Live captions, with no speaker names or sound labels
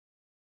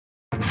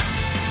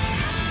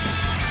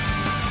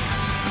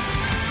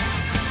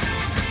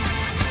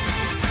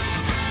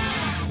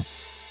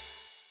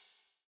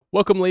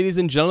Welcome, ladies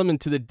and gentlemen,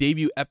 to the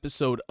debut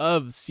episode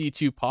of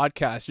C2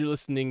 Podcast. You're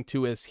listening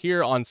to us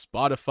here on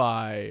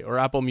Spotify or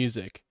Apple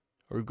Music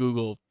or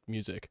Google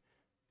Music.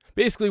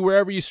 Basically,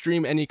 wherever you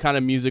stream any kind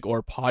of music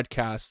or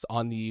podcast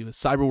on the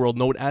cyber world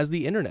known as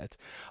the internet.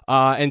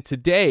 And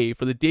today,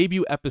 for the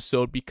debut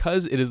episode,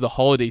 because it is the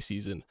holiday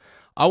season,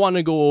 I want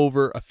to go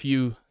over a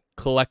few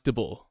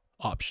collectible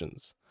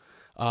options.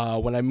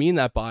 When I mean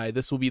that by,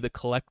 this will be the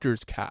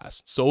collector's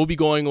cast. So we'll be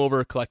going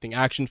over collecting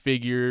action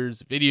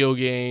figures, video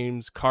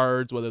games,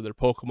 cards, whether they're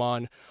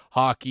Pokemon,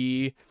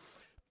 hockey,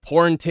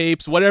 porn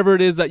tapes, whatever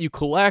it is that you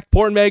collect,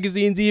 porn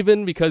magazines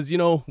even, because, you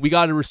know, we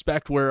got to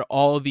respect where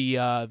all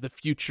the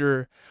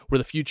future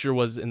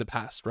was in the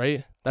past,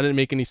 right? That didn't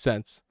make any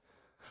sense.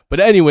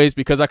 But anyways,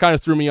 because that kind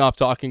of threw me off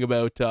talking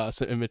about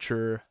some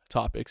immature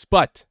topics.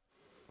 But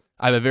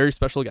I have a very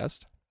special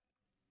guest.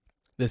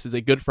 This is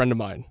a good friend of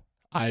mine.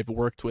 I've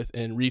worked with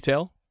in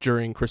retail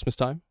during Christmas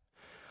time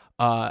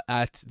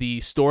at the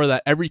store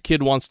that every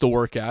kid wants to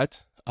work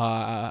at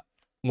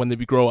when they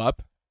grow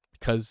up,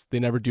 because they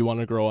never do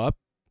want to grow up.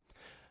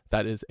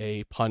 That is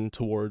a pun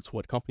towards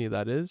what company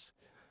that is.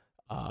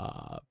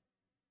 But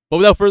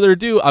without further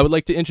ado, I would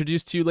like to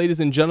introduce to you,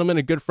 ladies and gentlemen,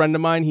 a good friend of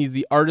mine. He's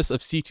the artist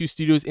of C2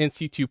 Studios and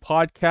C2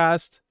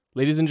 Podcast.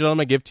 Ladies and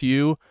gentlemen, I give to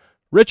you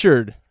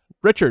Richard.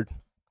 Richard,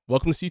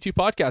 welcome to C2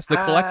 Podcast, the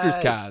Collector's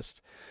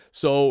Cast.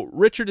 So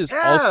Richard is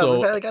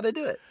also... I gotta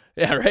do it.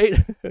 Yeah, right?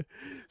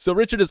 So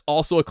Richard is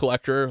also a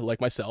collector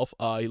like myself.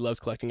 He loves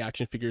collecting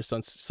action figures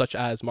such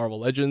as Marvel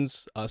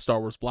Legends, Star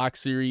Wars Black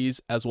Series,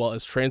 as well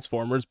as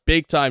Transformers,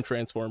 big-time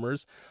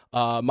Transformers.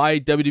 My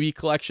WWE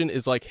collection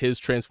is like his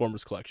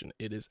Transformers collection.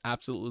 It is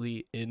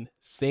absolutely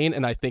insane,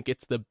 and I think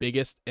it's the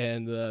biggest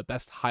and the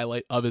best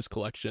highlight of his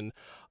collection,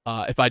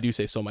 if I do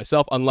say so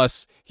myself,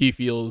 unless he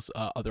feels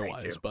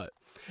otherwise. But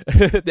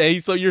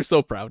so you're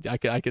so proud. I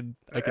can.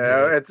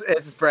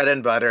 It's bread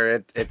and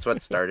butter. It's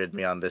what started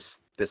me on this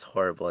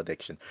horrible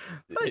addiction.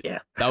 But yeah,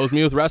 that was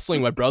me with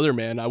wrestling. My brother,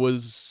 man.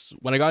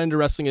 When I got into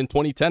wrestling in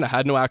 2010, I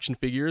had no action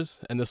figures,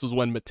 and this was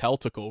when Mattel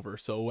took over.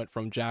 So it went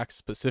from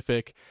Jakks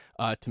Pacific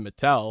to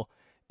Mattel,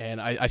 and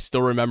I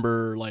still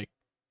remember, like,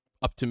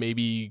 up to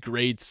maybe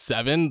grade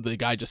 7, the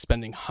guy just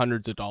spending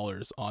hundreds of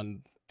dollars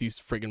on these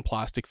friggin'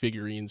 plastic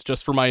figurines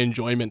just for my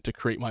enjoyment to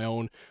create my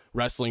own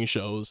wrestling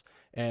shows.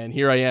 And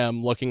here I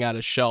am looking at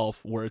a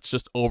shelf where it's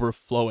just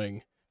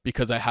overflowing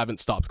because I haven't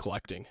stopped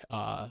collecting.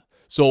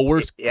 So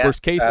worst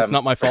case, it's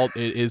not my fault.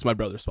 It is my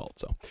brother's fault.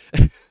 So.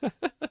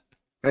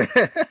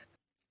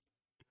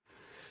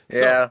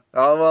 Yeah.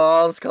 All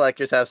those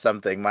collectors have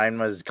something. Mine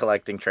was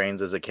collecting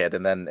trains as a kid,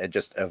 and then it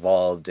just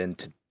evolved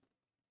into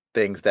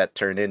things that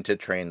turned into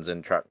trains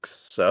and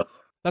trucks. So.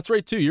 That's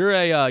right too. You're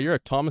a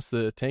Thomas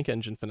the Tank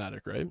Engine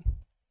fanatic, right?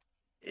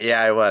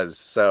 Yeah, I was.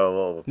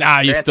 So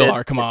nah, you still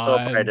are. Come on, it's still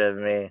part of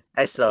me.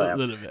 I still am. A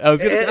little bit. I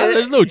was gonna say,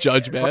 there's no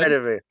judgment. Part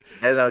of me.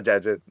 There's no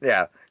judgment.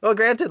 Yeah. Well,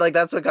 granted, like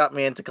that's what got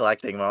me into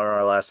collecting more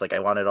or less. Like I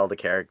wanted all the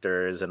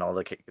characters and all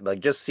the like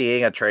just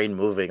seeing a train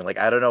moving. Like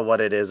I don't know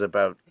what it is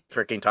about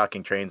freaking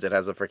talking trains. It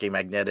has a freaking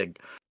magnetic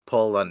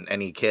pull on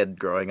any kid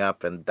growing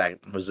up, and that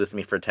was with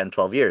me for 10,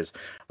 12 years.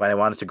 When I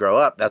wanted to grow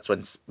up, that's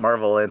when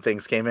Marvel and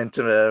things came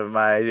into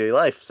my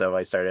life. So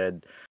I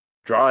started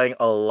drawing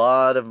a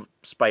lot of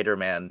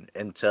Spider-Man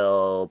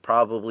until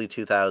probably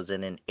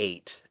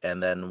 2008.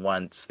 And then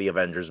once the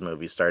Avengers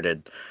movie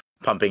started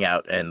pumping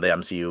out and the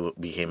MCU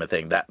became a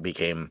thing, that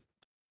became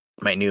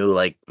my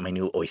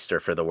new oyster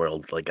for the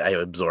world. Like I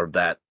absorbed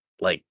that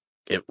like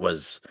it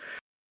was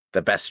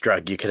the best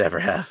drug you could ever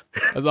have.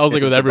 I was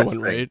like with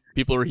everyone, right?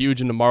 People are huge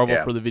into Marvel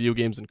for the video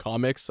games and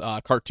comics.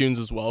 Cartoons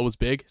as well was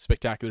big.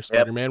 Spectacular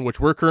Spider-Man, which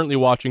we're currently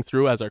watching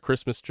through as our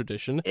Christmas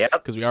tradition.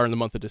 Because we are in the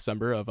month of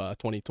December of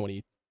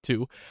 2022.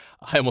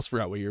 I almost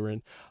forgot what you were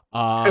in.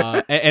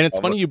 And it's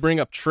funny you bring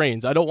up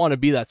trains. I don't want to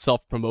be that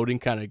self-promoting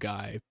kind of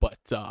guy, but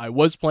I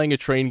was playing a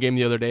train game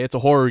the other day. It's a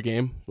horror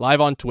game, live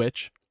on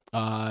Twitch.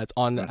 It's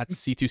on at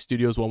C2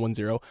 Studios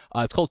 110.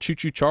 It's called Choo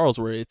Choo Charles,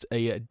 where it's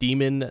a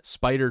demon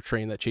spider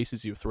train that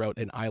chases you throughout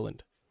an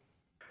island.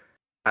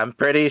 I'm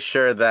pretty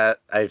sure that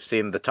I've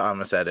seen the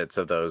Thomas edits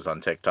of those on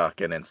TikTok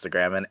and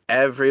Instagram, and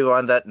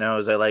everyone that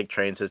knows I like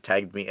trains has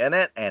tagged me in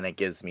it, and it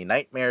gives me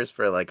nightmares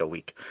for like a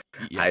week.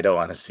 Yeah. I don't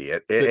want to see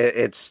it.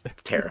 It's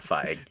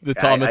terrifying. The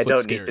Thomas I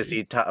don't scary. need to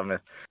see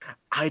Thomas.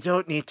 I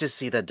don't need to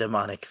see the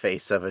demonic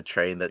face of a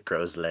train that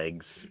grows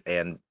legs.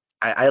 And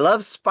I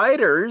love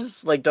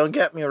spiders. Like, don't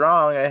get me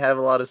wrong. I have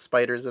a lot of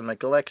spiders in my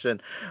collection,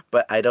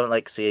 but I don't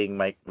like seeing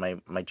my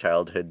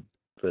childhood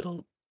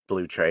little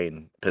blue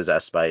train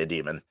possessed by a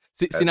demon.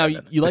 See now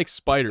you like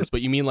spiders,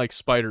 but you mean like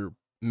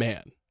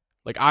Spider-Man.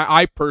 Like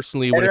I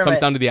personally, when it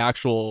comes down to the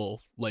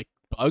actual like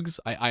bugs,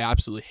 I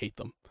absolutely hate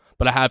them.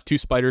 But I have 2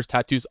 spiders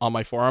tattoos on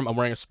my forearm. I'm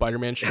wearing a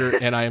Spider-Man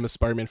shirt, and I am a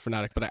Spider-Man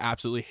fanatic, but I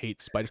absolutely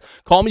hate spiders.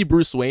 Call me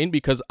Bruce Wayne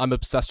because I'm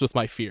obsessed with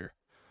my fear,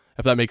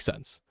 if that makes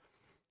sense.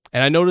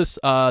 And I notice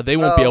they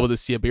won't be able to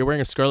see it, but you're wearing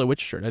a Scarlet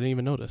Witch shirt. I didn't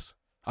even notice.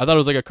 I thought it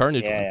was like a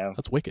Carnage one. Yeah.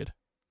 That's wicked.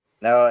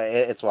 No,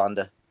 it's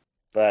Wanda.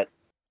 But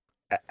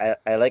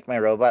I like my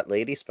robot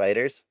lady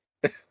spiders.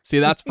 See,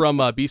 that's from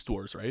Beast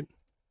Wars, right?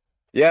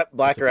 Yep, That's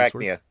Black a Beast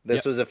Wars. Arachnia. Yep.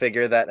 This was a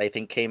figure that I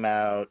think came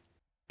out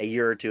a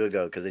year or two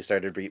ago because they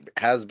started.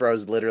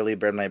 Hasbro's literally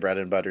been my bread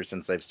and butter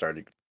since I've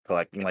started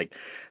collecting. Like,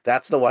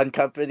 that's the one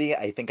company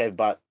I think I've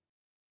bought.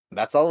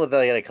 That's all that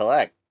I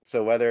collect.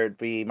 So whether it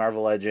be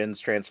Marvel Legends,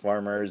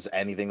 Transformers,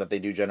 anything that they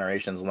do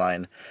Generations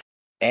line,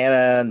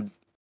 and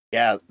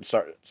yeah,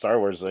 Star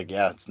Wars. Like,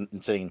 yeah, it's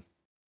insane.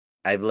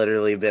 I've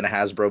literally been a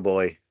Hasbro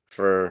boy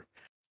for,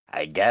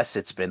 I guess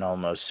it's been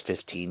almost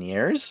 15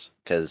 years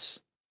because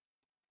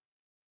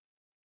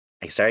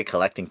I started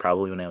collecting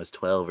probably when I was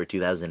 12 or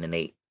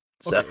 2008.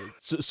 So Okay,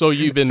 so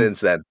you've been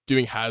since then,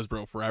 doing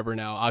Hasbro forever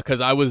now,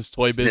 because I was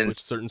Toy Biz with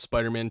since certain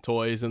Spider-Man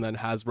toys, and then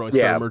Hasbro I started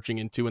yeah, merging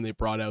into when they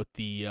brought out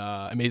the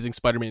Amazing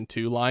Spider-Man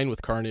 2 line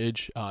with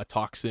Carnage,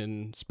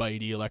 Toxin,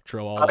 Spidey,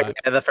 Electro, all oh, that.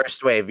 yeah, the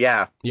first wave,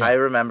 yeah, Yeah, I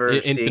remember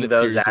seeing Infinite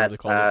those Series, whatever they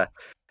called it.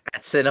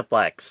 at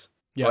Cineplex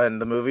Yeah, when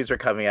the movies were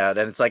coming out,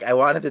 and it's like I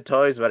wanted the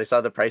toys, but I saw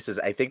the prices.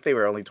 I think they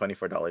were only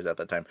 $24 at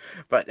the time.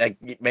 But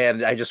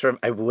man, I just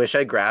I wish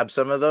I grabbed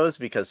some of those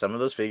because some of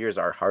those figures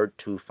are hard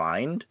to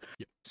find.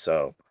 yeah,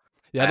 So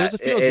yeah. There's a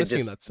few I was it missing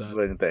in just that set.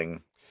 one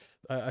thing,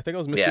 I think I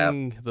was yeah.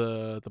 missing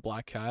the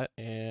Black Cat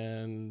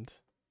and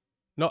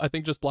no, I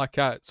think just Black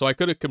Cat. So I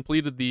could have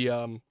completed the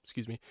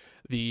excuse me,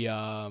 the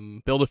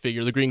Build a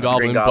Figure, the Green The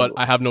Green Goblin, but Goblin.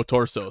 I have no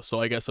torso. So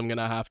I guess I'm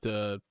gonna have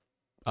to,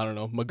 I don't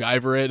know,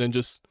 MacGyver it and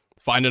just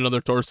find another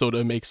torso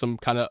to make some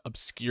kind of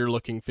obscure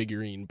looking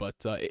figurine. But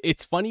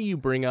it's funny you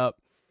bring up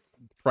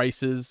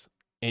prices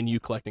and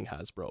you collecting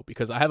Hasbro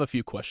because I have a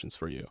few questions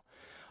for you.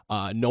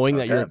 Knowing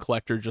that you're Okay. a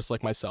collector just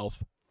like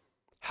myself,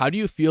 how do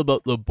you feel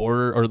about the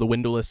border or the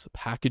windowless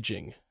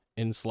packaging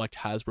in select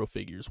Hasbro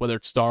figures, whether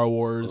it's Star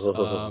Wars,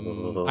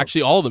 Oh,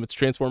 actually all of them, it's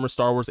Transformers,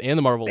 Star Wars, and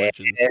the Marvel man,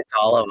 Legends. it's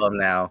all of them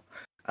now.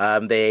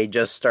 They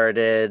just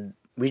started.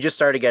 We just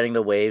started getting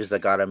the waves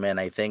that got them in.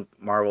 I think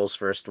Marvel's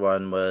first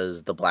one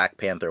was the Black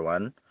Panther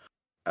one,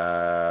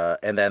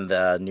 and then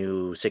the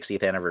new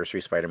 60th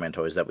anniversary Spider-Man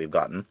toys that we've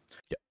gotten.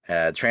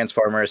 Yeah,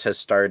 Transformers has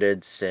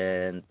started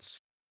since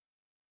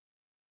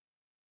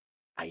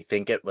I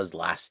think it was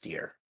last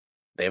year.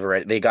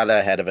 They got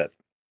ahead of it,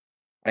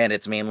 and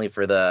it's mainly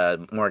for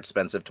the more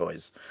expensive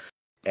toys.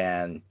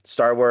 And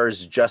Star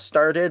Wars just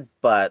started,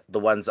 but the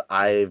ones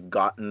I've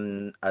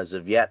gotten as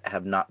of yet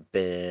have not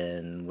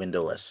been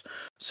windowless.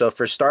 So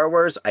for Star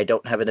Wars, I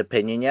don't have an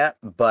opinion yet,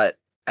 but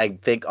I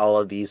think all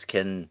of these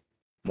can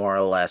more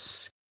or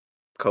less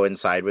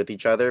coincide with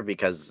each other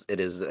because it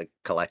is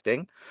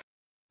collecting.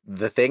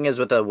 The thing is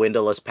with the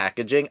windowless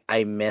packaging,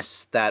 I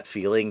miss that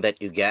feeling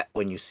that you get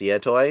when you see a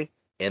toy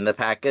in the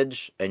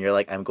package and you're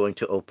like, I'm going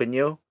to open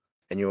you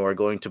and you are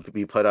going to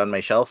be put on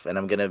my shelf and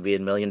I'm going to be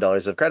 $1 million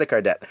of credit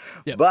card debt.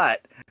 yeah,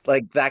 But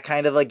like that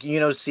kind of like,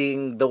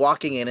 seeing the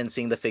walking in and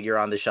seeing the figure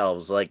on the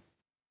shelves, like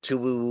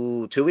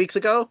two weeks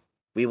ago,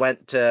 we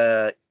went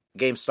to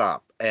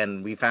GameStop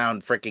and we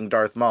found freaking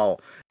Darth Maul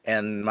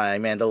and my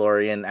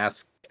Mandalorian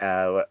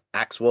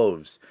Axe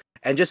Woves.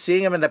 And just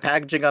seeing them in the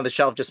packaging on the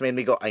shelf just made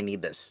me go, I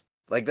need this.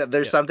 Like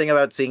there's yeah, something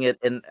about seeing it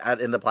in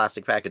the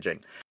plastic packaging.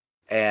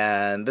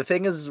 And the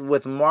thing is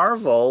with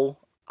Marvel,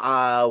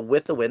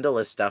 with the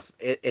windowless stuff,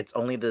 it's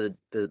only the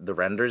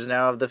renders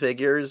now of the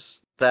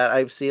figures that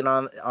I've seen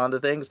on the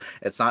things.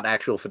 It's not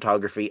actual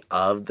photography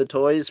of the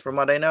toys from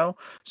what I know.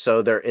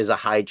 So there is a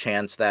high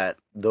chance that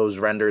those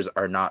renders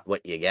are not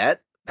what you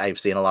get. I've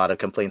seen a lot of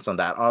complaints on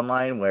that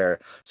online where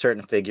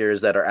certain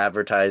figures that are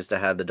advertised to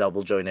have the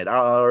double jointed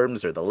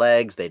arms or the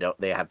legs, they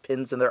have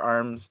pins in their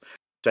arms,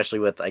 especially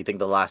with I think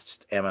the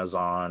last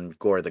Amazon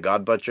Gore the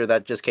God Butcher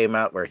that just came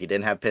out where he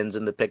didn't have pins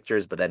in the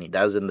pictures, but then he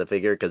does in the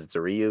figure because it's a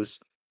reuse.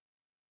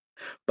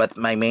 But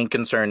my main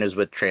concern is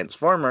with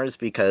Transformers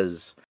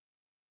because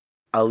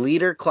a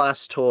leader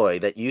class toy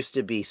that used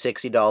to be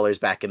 $60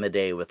 back in the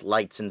day with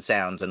lights and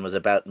sounds and was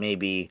about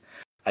maybe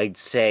I'd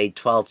say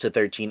 12 to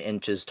 13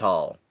 inches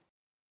tall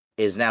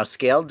is now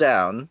scaled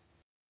down.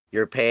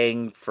 You're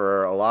paying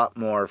for a lot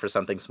more for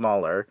something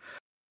smaller.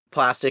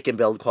 Plastic and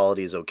build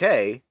quality is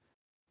okay,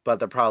 but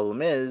the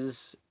problem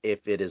is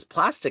if it is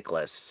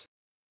plasticless,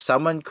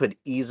 someone could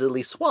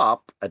easily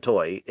swap a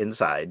toy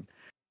inside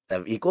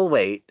of equal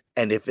weight,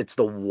 and if it's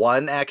the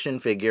one action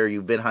figure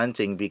you've been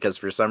hunting because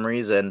for some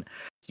reason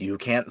you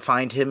can't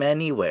find him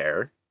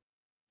anywhere,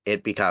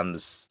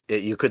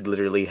 you could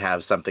literally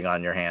have something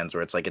on your hands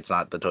where it's like it's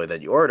not the toy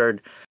that you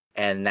ordered.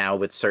 And now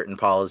with certain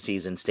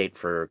policies in state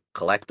for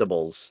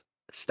collectibles,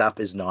 stuff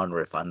is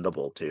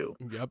non-refundable too.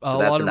 yep. So A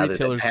that's lot of another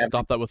thing. retailers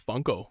stop that with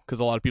Funko because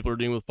a lot of people are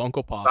doing with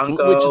Funko Pops, which is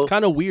Funko,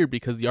 kind of weird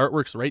because the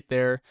artwork's right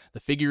there, the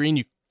figurine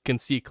you can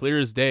see clear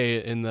as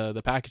day in the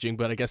packaging,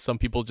 but I guess some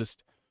people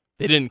just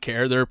they didn't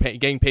care. They're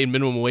getting paid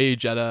minimum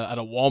wage at a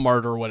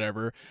Walmart or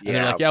whatever, and they're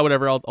yeah, like, yeah,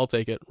 whatever, I'll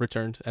take it,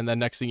 returned, and then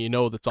next thing you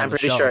know, that's on I'm the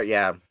pretty sure. shelf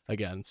Yeah,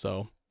 again.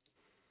 So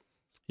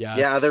yeah,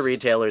 yeah. Other it's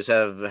retailers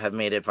have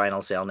made it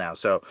final sale now.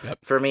 So yep,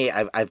 for me,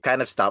 I've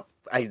kind of stopped.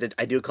 I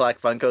do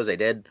collect Funkos. I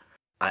did.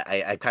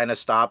 I kind of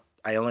stopped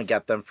I only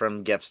get them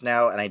from gifts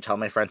now, and I tell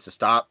my friends to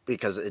stop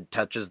because it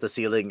touches the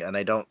ceiling, and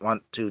I don't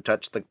want to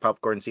touch the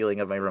popcorn ceiling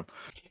of my room.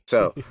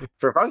 So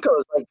for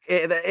Funkos, like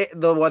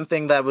the one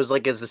thing that was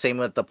like is the same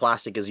with the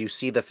plastic is you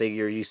see the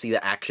figure, you see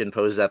the action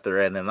pose that they're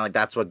in, and like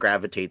that's what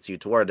gravitates you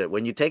toward it.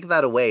 When you take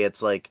that away,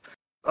 it's like,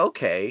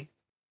 okay,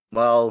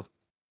 well,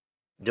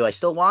 do I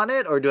still want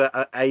it, or do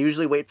I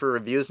usually wait for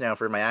reviews now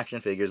for my action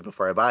figures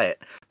before I buy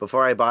it.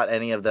 Before I bought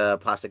any of the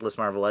plasticless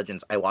Marvel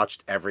Legends, I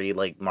watched every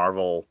like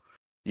Marvel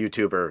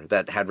YouTuber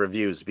that had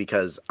reviews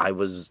because I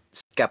was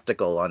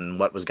skeptical on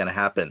what was going to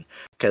happen.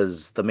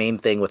 Because the main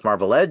thing with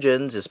Marvel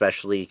Legends,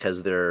 especially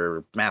because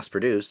they're mass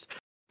produced,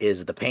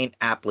 is the paint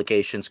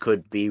applications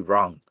could be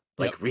wrong,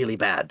 like really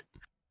bad.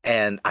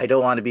 And I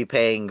don't want to be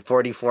paying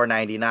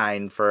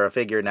 $44.99 for a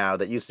figure now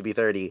that used to be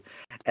 $30,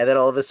 and then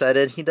all of a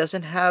sudden he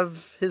doesn't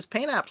have his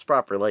paint apps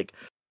proper. Like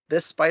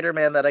this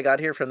Spider-Man that I got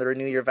here from the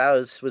Renew Your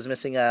Vows was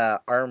missing a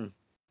arm.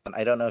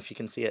 I don't know if you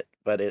can see it,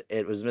 but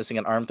it was missing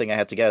an arm thing. I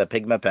had to get a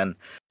Pigma pen.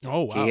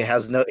 Oh wow! He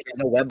has no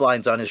web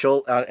lines on his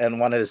shoulder and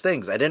one of his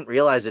things. I didn't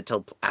realize it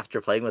till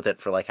after playing with it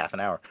for like half an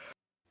hour.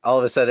 All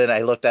of a sudden,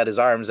 I looked at his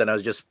arms and I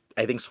was just,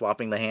 I think,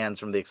 swapping the hands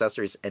from the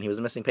accessories, and he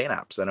was missing paint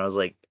apps, and I was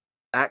like,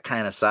 that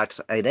kind of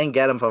sucks. I didn't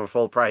get him for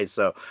full price,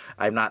 so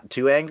I'm not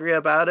too angry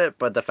about it.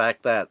 But the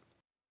fact that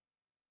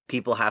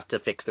people have to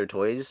fix their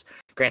toys,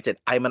 granted,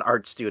 I'm an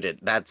art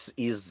student. That's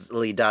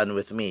easily done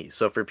with me.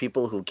 So for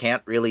people who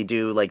can't really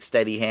do like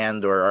steady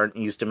hand or aren't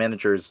used to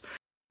miniatures,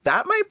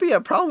 that might be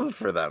a problem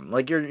for them.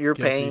 Like you're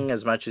paying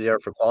as much as you are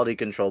for quality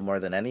control more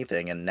than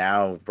anything, and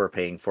now we're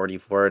paying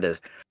 $44 to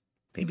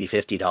maybe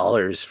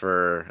 $50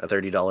 for a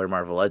 $30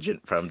 Marvel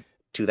Legend from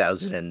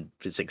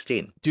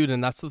 2016. Dude,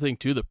 and that's the thing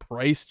too, the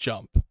price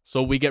jump.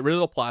 So we get rid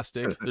of the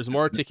plastic, there's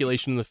more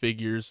articulation in the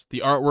figures, the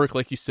artwork,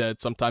 like you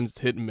said, sometimes it's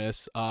hit and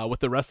miss.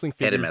 With the wrestling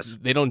figures,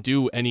 they don't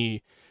do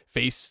any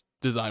face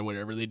design,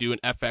 whatever, they do an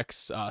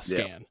FX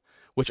scan,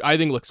 which I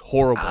think looks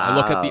horrible. I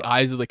look at the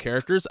eyes of the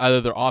characters,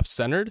 either they're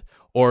off-centered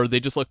or they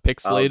just look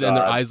pixelated and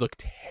their eyes look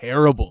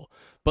terrible.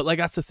 But like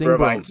that's the thing,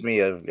 reminds me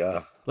of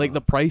like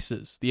the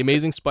prices. The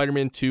Amazing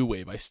Spider-Man 2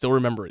 wave, I still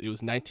remember it. It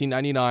was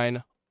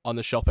 $19.99 on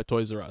the shelf at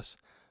Toys R Us.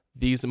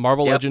 These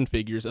Marvel Legend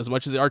figures, as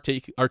much as the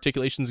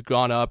articulation's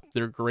gone up,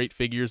 they're great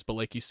figures, but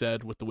like you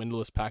said, with the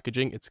windowless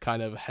packaging, it's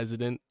kind of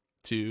hesitant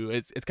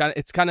to.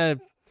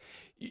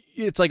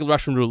 It's like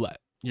Russian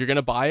roulette. You're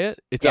gonna buy it.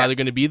 It's either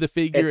gonna be the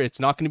figure. It's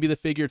not gonna be the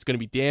figure. It's gonna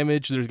be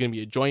damaged. There's gonna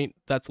be a joint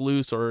that's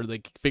loose, or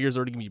the figure's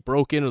already gonna be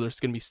broken, or there's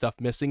gonna be stuff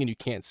missing, and you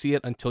can't see it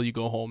until you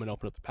go home and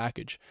open up the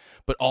package.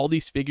 But all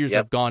these figures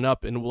have gone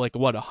up in like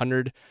what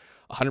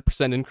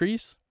 100%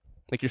 increase.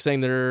 Like you're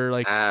saying, they're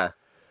like.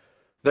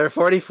 They're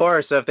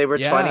 44, so if they were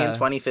 20 in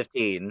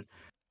 2015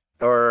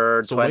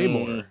 or so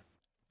 20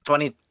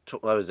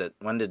 what was it?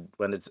 When did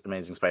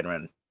Amazing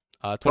Spider-Man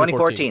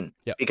 2014.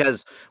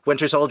 Because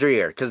Winter Soldier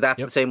year, because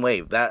that's the same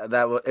wave.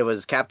 It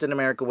was Captain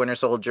America, Winter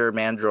Soldier,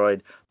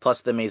 Mandroid,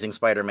 plus the Amazing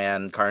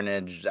Spider-Man,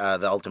 Carnage,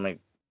 the Ultimate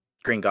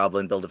Green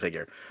Goblin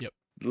Build-A-Figure. Yep.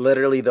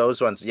 Literally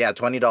those ones. Yeah,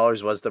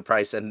 $20 was the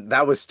price, and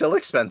that was still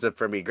expensive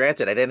for me.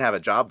 Granted, I didn't have a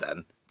job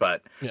then,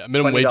 but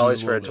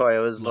 $20 for a toy,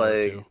 it was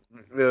like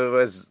it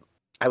was.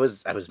 I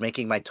was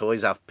making my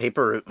toys off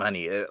paper route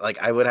money.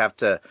 Like I would have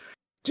to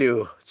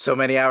do so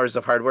many hours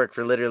of hard work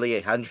for literally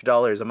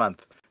 $100 a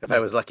month if I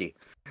was lucky.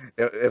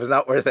 It was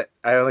not worth it.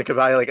 I only could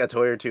buy like a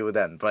toy or two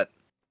then. But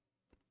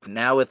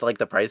now with like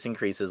the price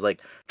increases,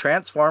 like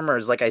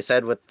Transformers, like I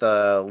said, with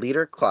the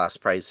leader class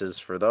prices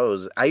for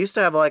those, I used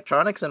to have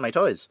electronics in my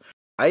toys.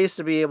 I used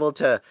to be able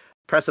to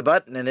press a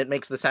button and it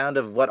makes the sound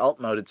of what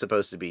alt mode it's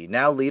supposed to be.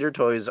 Now leader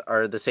toys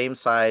are the same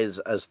size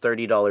as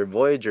 $30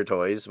 Voyager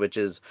toys, which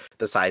is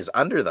the size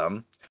under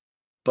them,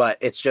 but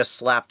it's just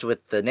slapped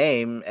with the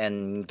name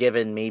and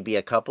given maybe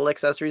a couple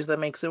accessories that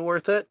makes it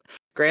worth it.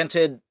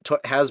 Granted,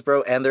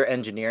 Hasbro and their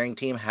engineering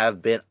team have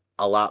been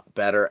a lot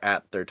better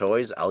at their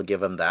toys. I'll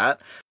give them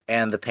that.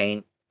 And the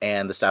paint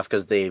and the stuff,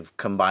 because they've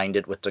combined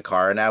it with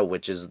Takara now,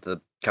 which is the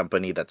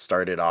company that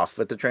started off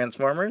with the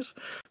Transformers.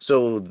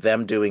 So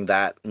them doing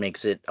that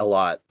makes it a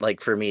lot, like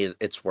for me,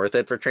 it's worth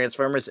it for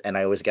Transformers, and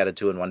I always get a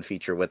 2-in-1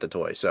 feature with the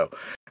toy. So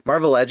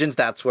Marvel Legends,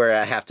 that's where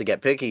I have to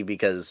get picky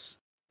because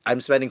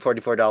I'm spending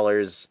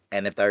 $44,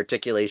 and if the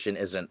articulation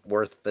isn't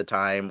worth the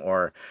time,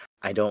 or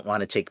I don't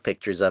want to take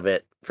pictures of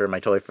it for my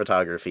toy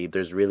photography,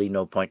 there's really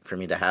no point for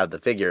me to have the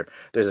figure.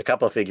 There's a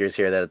couple of figures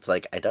here that it's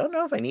like, I don't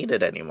know if I need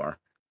it anymore.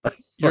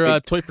 Your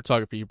toy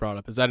photography you brought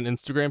up, is that an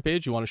Instagram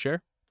page you want to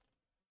share?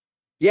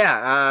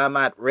 Yeah, I'm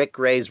at Rick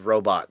Reyes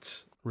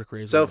Robots. Rick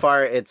Reyes. So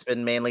far, it's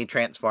been mainly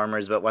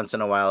Transformers, but once in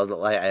a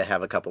while, I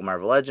have a couple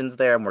Marvel Legends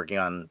there. I'm working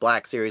on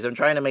Black Series. I'm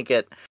trying to make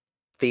it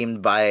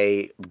themed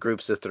by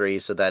groups of 3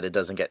 so that it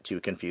doesn't get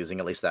too confusing.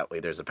 At least that way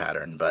there's a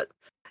pattern. But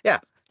yeah,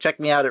 check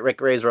me out at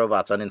Rick Reyes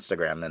Robots on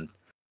Instagram, and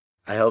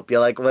I hope you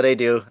like what I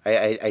do.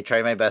 I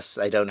try my best.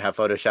 I don't have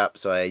Photoshop,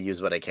 so I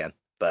use what I can.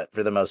 but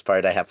for the most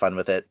part, I have fun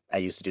with it. I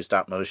used to do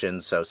stop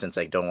motion, so since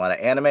I don't want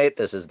to animate,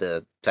 this is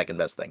the second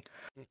best thing.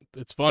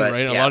 It's fun, But,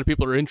 right? And a yeah. lot of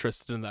people are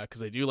interested in that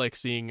because I do like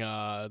seeing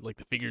like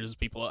the figures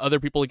other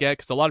people get.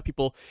 Because a lot of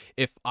people,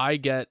 if I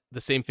get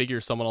the same figure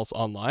as someone else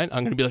online,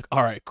 I'm gonna be like,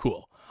 all right,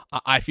 cool.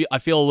 I feel a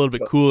little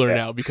bit cooler Yeah.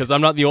 now because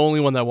I'm not the only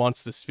one that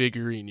wants this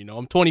figurine. You know,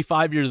 I'm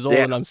 25 years old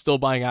Yeah. and I'm still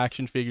buying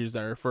action figures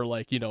that are for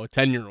like, you know, a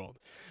 10-year-old.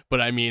 But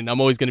I mean, I'm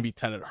always gonna be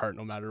 10 at heart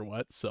no matter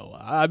what. So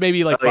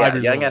maybe like Oh, yeah, 5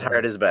 years young old. at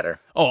heart is better.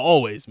 Oh,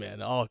 always,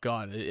 man. Oh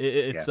God,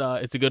 it's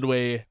a good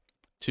way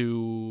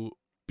to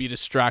be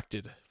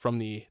distracted from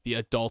the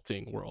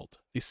adulting world,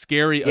 the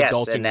scary Yes,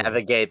 adulting and world.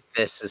 navigate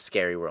this is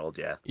scary world.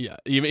 Yeah. Yeah,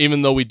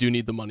 even though we do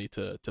need the money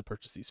to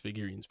purchase these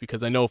figurines,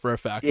 because I know for a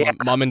fact Yeah.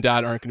 mom and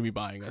dad aren't going to be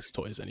buying us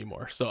toys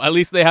anymore. So at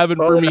least they haven't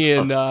Oh, for me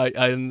no.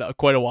 in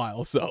quite a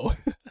while. So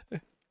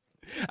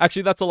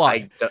actually, that's a lie.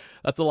 I don't-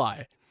 That's a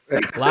lie.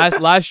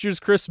 Last year's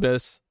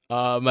Christmas,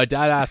 my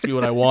dad asked me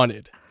what I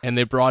wanted, and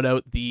they brought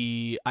out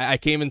I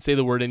can't even say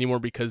the word anymore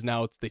because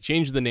now they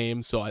changed the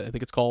name, so I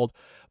think it's called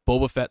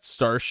Boba Fett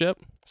Starship,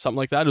 something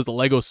like that. It was a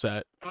Lego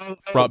set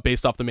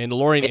based off the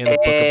Mandalorian and the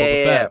book of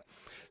Boba Fett.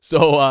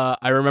 So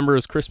I remember it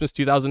was Christmas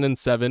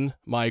 2007.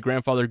 My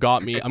grandfather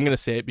got me, I'm gonna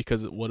say it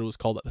because what it was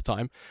called at the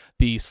time,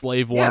 the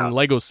Slave One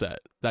Lego set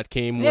that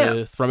came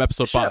with from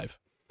Episode 5.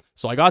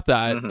 So I got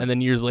that, and then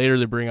years later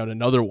they bring out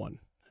another one.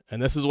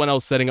 And this is when I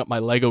was setting up my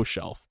Lego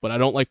shelf. But I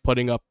don't like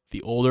putting up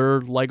the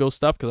older Lego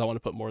stuff because I want to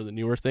put more of the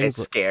newer things.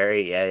 It's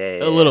scary.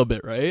 Yeah. A little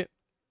bit, right?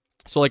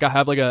 So like I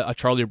have like a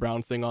Charlie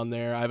Brown thing on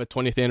there. I have a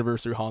 20th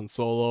anniversary Han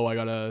Solo. I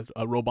got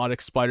a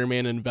robotic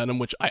Spider-Man and Venom,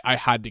 which I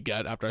had to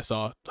get after I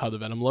saw how the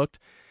Venom looked.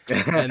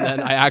 And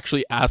then I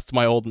actually asked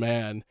my old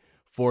man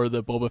for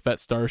the Boba Fett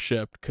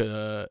Starship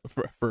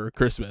for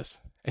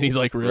Christmas. And he's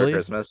like, really? For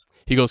Christmas.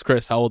 He goes,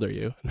 Chris, how old are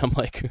you? And I'm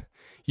like,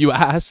 you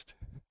asked?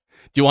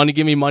 Do you want to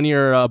give me money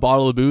or a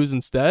bottle of booze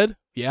instead?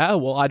 Yeah,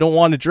 well, I don't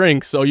want to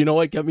drink, so you know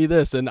what? Get me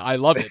this. And I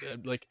love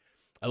it. Like,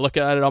 I look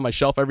at it on my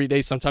shelf every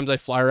day. Sometimes I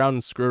fly around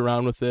and screw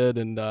around with it,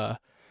 and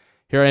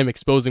here I am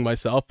exposing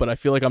myself, but I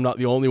feel like I'm not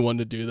the only one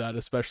to do that,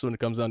 especially when it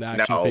comes down to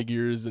action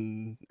figures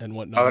and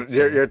whatnot. Oh,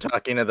 you're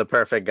talking to the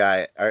perfect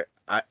guy.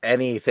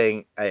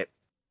 Anything,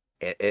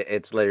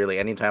 it's literally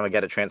anytime I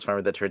get a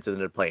Transformer that turns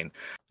into a plane,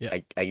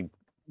 I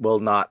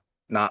will not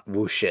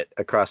whoosh it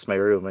across my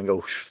room and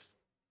go.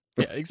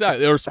 Yeah,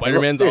 exactly. Or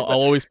Spider-Man's, I'll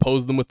always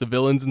pose them with the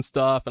villains and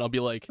stuff, and I'll be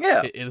like,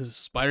 is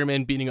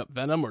Spider-Man beating up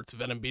Venom, or it's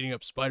Venom beating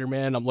up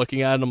Spider-Man? I'm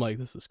looking at it, and I'm like,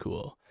 this is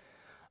cool.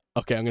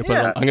 Okay, I'm gonna put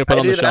it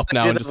on the shelf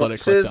now and just let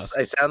it collect dust.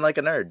 I sound like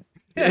a nerd.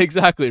 Yeah,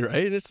 exactly,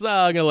 right? It's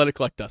I'm gonna let it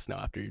collect dust now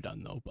after you're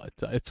done, though. But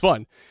it's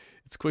fun.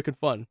 It's quick and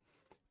fun.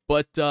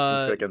 But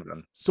It's quick and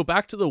fun. So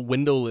back to the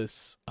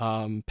windowless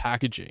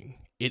packaging.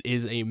 It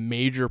is a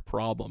major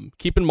problem.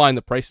 Keep in mind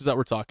the prices that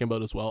we're talking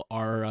about as well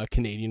are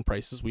Canadian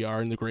prices. We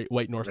are in the Great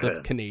White North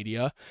of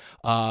Canada.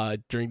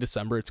 During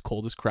December, it's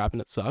cold as crap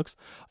and it sucks.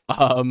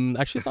 Actually,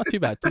 it's not too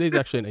bad. Today's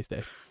actually a nice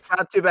day. It's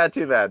not too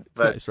bad.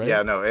 But nice, right?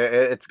 Yeah, no,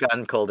 it's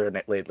gotten colder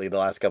lately. The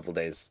last couple of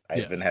days,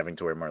 I've been having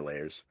to wear more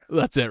layers.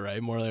 That's it,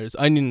 right? More layers.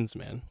 Onions,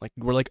 man. Like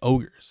we're like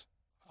ogres.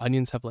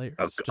 Onions have layers,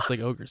 just like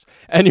ogres.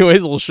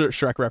 Anyways, a little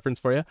Shrek reference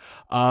for you.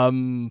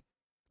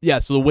 Yeah,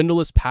 so the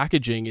windowless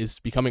packaging is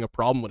becoming a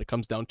problem when it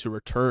comes down to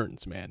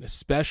returns, man,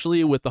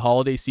 especially with the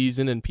holiday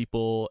season and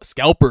people,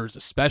 scalpers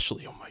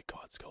especially, oh my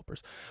God,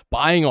 scalpers,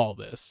 buying all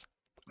this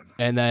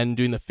and then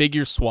doing the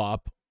figure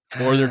swap,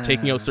 or they're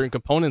taking out certain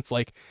components.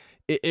 Like,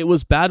 it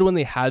was bad when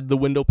they had the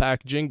window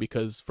packaging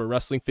because for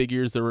wrestling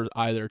figures, there were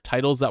either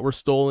titles that were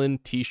stolen,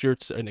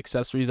 t-shirts and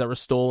accessories that were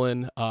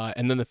stolen,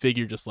 and then the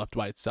figure just left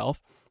by itself.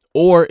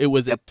 Or it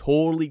was a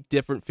totally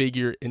different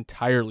figure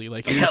entirely.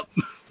 Like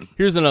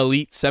here's an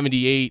Elite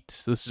 78.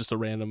 This is just a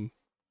random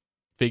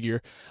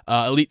figure.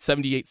 Elite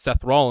 78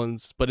 Seth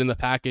Rollins, but in the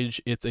package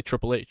it's a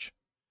Triple H.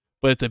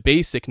 But it's a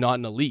basic, not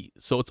an Elite.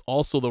 So it's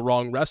also the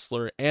wrong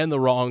wrestler and the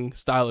wrong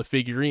style of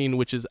figurine,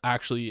 which is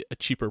actually a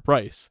cheaper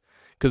price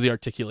because the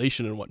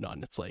articulation and whatnot.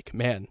 And it's like,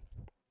 man,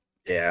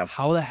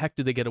 how the heck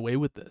did they get away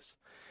with this?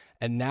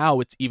 And now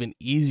it's even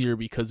easier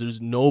because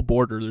there's no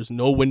border, there's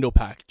no window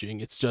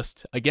packaging. It's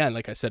just, again,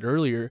 like I said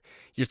earlier,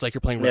 it's like you're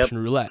playing Russian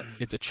roulette.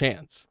 It's a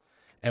chance.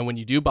 And when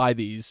you do buy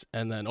these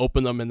and then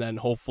open them and then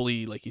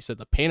hopefully, like you said,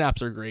 the paint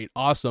apps are great,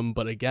 awesome.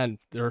 But again,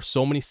 there are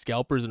so many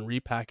scalpers and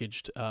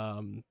repackaged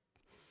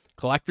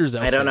collectors out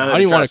there. I don't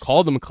even want to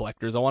call them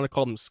collectors. I want to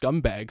call them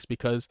scumbags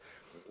because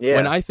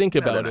when I think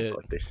about it,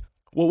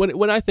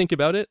 when I think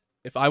about it,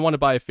 if I want to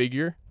buy a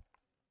figure,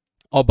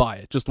 I'll buy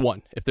it, just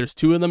one. If there's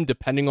two of them,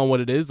 depending on what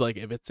it is, like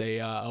if it's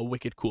a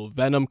wicked cool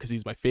Venom because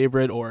he's my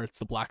favorite, or it's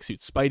the Black Suit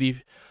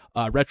Spidey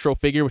retro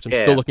figure, which I'm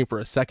still looking for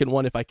a second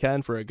one if I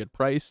can for a good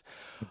price,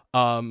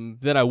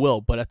 then I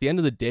will. But at the end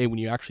of the day, when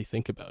you actually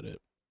think about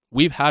it,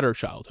 we've had our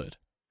childhood.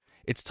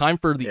 It's time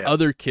for the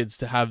other kids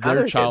to have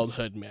their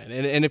childhood, man.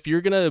 And if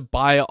you're going to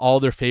buy all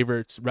their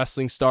favorites,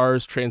 wrestling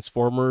stars,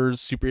 Transformers,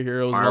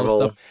 superheroes, Marvel, and all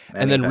this stuff,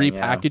 and then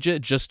repackage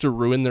it just to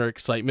ruin their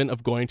excitement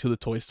of going to the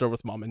toy store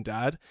with mom and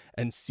dad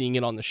and seeing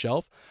it on the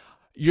shelf,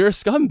 You're a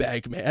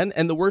scumbag, man.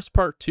 And the worst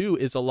part too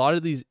is a lot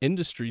of these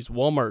industries,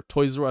 Walmart,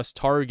 Toys R Us,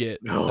 Target,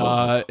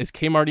 is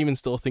Kmart even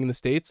still a thing in the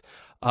States?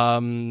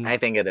 I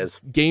think it is.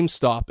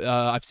 GameStop,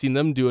 I've seen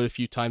them do it a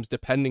few times,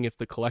 depending if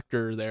the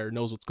collector there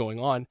knows what's going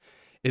on,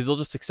 is they'll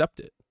just accept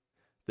it.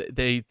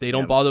 They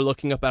don't bother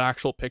looking up an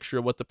actual picture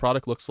of what the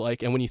product looks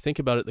like. And when you think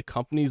about it, the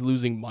company's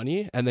losing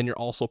money, and then you're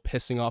also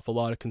pissing off a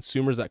lot of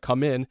consumers that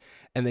come in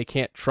and they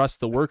can't trust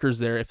the workers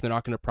there if they're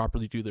not going to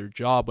properly do their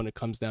job when it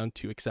comes down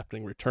to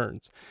accepting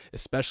returns,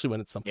 especially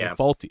when it's something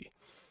faulty.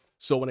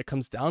 So when it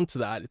comes down to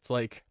that, it's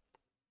like,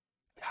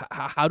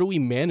 how do we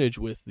manage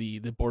with the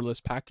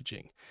borderless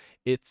packaging?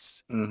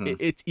 It's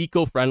it's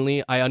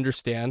eco-friendly. I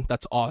understand.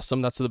 That's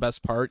awesome. That's the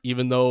best part,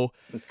 even though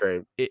it's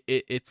great.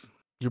 It's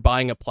you're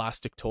buying a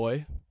plastic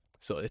toy,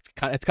 so it's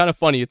kind of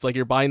funny. It's like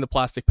you're buying the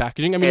plastic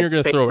packaging. I mean, you're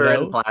gonna throw it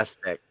out.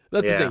 Plastic.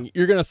 That's the thing.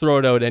 You're gonna throw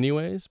it out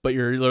anyways, but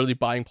you're literally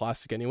buying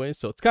plastic anyways.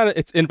 So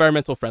it's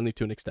environmental friendly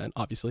to an extent,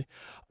 obviously.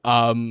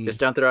 Just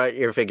don't throw out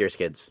your figures,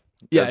 kids.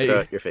 Don't throw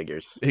out your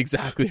figures.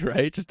 Exactly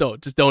right. Just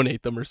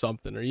donate them or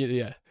something,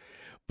 or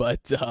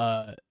But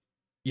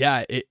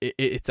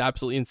it's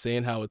absolutely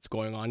insane how it's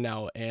going on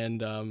now.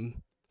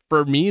 And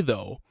for me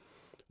though,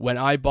 when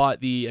I bought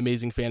the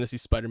Amazing Fantasy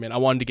Spider-Man, I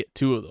wanted to get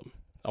 2 of them.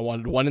 I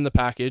wanted one in the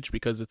package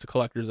because it's a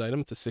collector's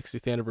item. It's a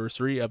 60th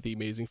anniversary of the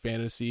Amazing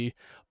Fantasy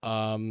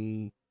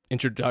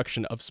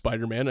introduction of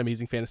Spider-Man,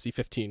 Amazing Fantasy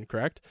 15,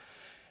 correct?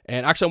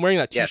 And actually, I'm wearing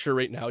that T-shirt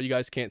right now. You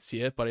guys can't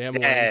see it, but I am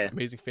wearing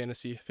Amazing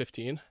Fantasy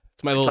 15.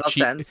 It's my little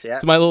cheat.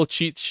 It's my little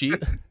cheat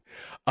sheet.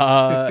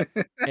 I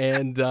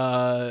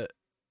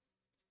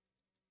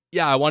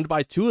wanted to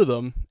buy 2 of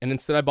them, and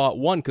instead I bought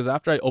one because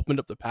after I opened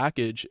up the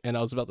package and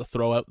I was about to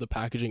throw out the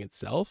packaging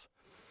itself,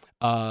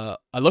 I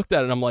looked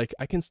at it and I'm like,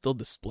 I can still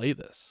display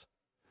this.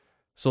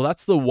 So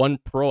that's the one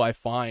pro I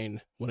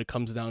find when it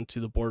comes down to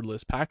the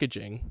borderless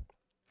packaging,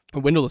 or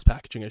windowless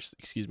packaging,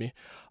 excuse me,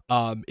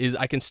 is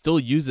I can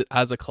still use it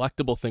as a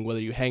collectible thing, whether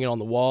you hang it on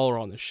the wall or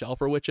on the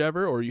shelf or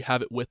whichever, or you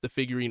have it with the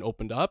figurine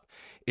opened up.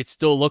 It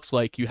still looks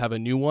like you have a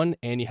new one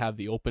and you have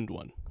the opened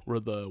one, where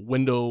the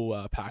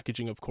window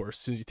packaging, of course,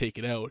 as soon as you take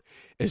it out,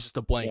 is just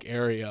a blank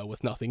area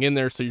with nothing in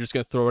there. So you're just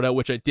going to throw it out,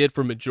 which I did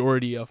for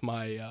majority of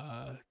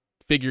my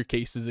figure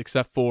cases,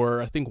 except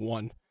for I think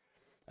one.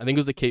 I think it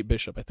was the Kate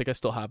Bishop. I think I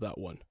still have that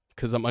one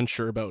because I'm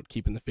unsure about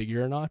keeping the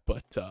figure or not,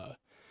 but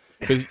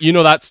because you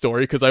know that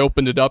story, because I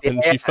opened it up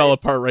and she fell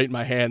apart right in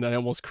my hand and I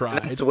almost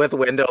cried. It's with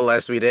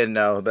windowless. We didn't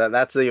know.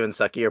 That's the even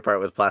suckier part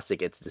with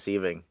plastic. It's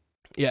deceiving.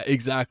 Yeah,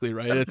 exactly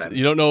right. It's,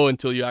 you don't know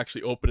until you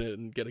actually open it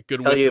and get a good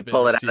whiff of it. Until you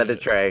pull it out of the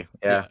tray.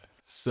 Yeah.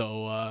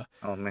 So.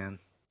 Oh man.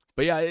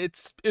 But yeah,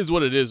 it's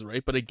what it is,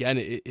 right? But again,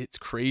 it's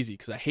crazy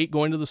because I hate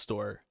going to the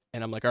store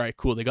and I'm like, all right,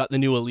 cool. They got the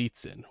new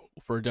elites in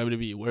for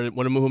WWE.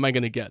 Who am I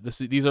going to get?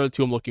 These are the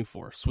 2 I'm looking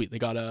for. Sweet. They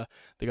got a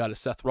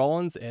Seth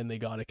Rollins and they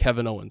got a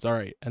Kevin Owens. All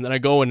right. And then I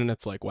go in and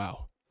it's like,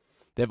 wow,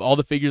 they have all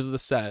the figures of the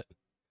set,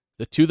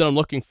 the 2 that I'm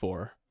looking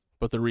for,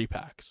 but they're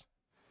repacks,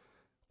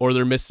 or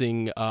they're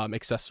missing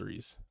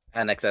accessories.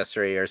 An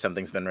accessory or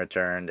something's been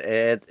returned.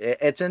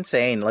 It's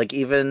insane. Like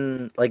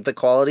even like the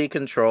quality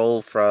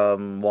control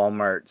from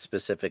Walmart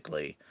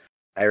specifically.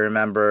 I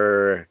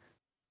remember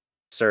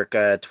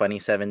circa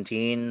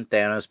 2017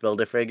 Thanos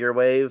Build-A-Figure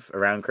wave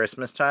around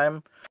Christmas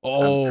time.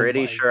 I'm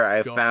pretty sure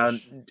I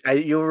found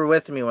you were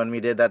with me when we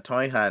did that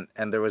toy hunt,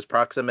 and there was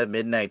Proxima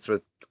Midnights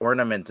with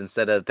ornaments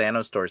instead of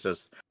Thanos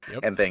torsos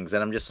and things,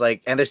 and I'm just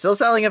like, and they're still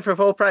selling it for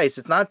full price.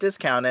 It's not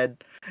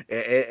discounted.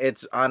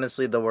 It's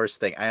honestly the worst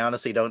thing. I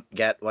honestly don't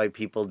get why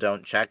people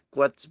don't check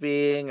what's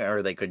being,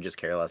 or they could just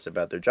care less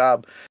about their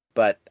job.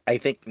 But I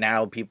think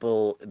now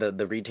people,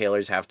 the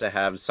retailers have to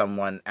have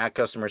someone at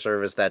customer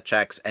service that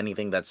checks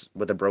anything that's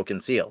with a broken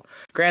seal.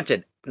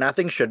 Granted,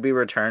 nothing should be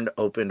returned,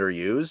 opened, or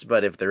used,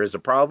 but if there is a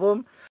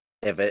problem,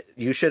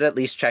 you should at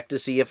least check to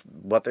see if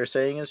what they're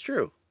saying is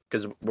true.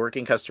 Because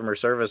working customer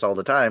service all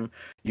the time,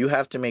 you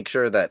have to make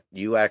sure that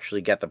you actually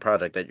get the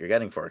product that you're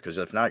getting for. Because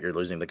if not, you're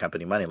losing the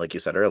company money, like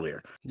you said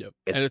earlier. Yep.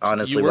 It's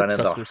honestly one of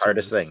the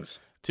hardest things.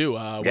 Too,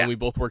 when we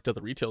both worked at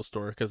the retail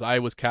store, because I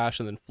was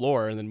cash and then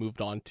floor, and then moved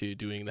on to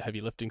doing the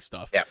heavy lifting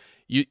stuff.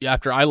 Yeah.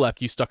 After I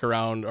left, you stuck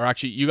around, or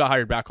actually you got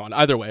hired back on.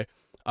 Either way.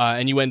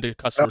 And you went to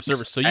customer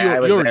service, so you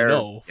already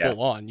know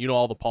full on. You know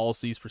all the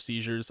policies,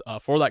 procedures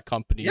for that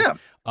company. Yeah.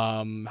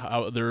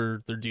 How their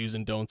do's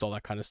and don'ts, all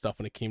that kind of stuff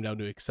when it came down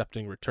to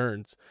accepting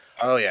returns.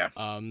 Oh yeah.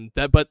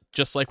 But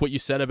just like what you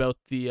said about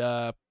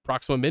the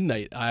Proxima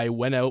Midnight, I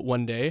went out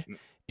one day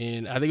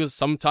in, I think it was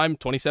sometime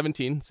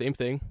 2017, same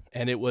thing,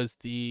 and it was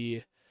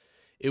the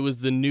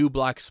new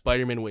Black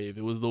Spider-Man wave.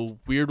 It was the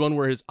weird one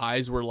where his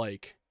eyes were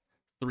like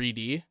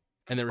 3D.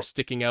 And they were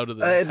sticking out of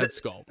the head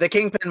sculpt. The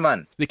Kingpin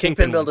one. The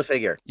Kingpin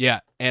Build-A-Figure. Yeah.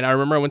 And I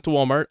remember I went to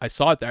Walmart. I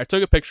saw it there. I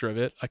took a picture of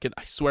it.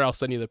 I swear I'll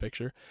send you the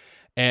picture.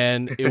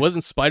 And it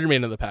wasn't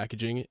Spider-Man in the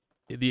packaging.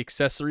 The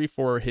accessory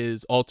for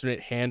his alternate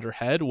hand or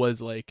head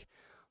was like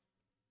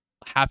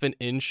half an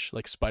inch,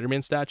 like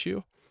Spider-Man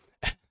statue.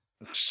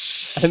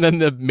 And then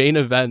the main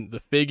event, the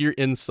figure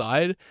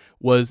inside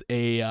was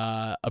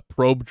a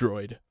probe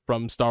droid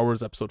from Star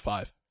Wars Episode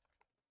 5.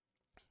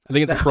 I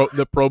think it's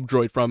the probe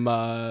droid from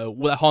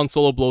when Han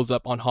Solo blows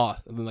up on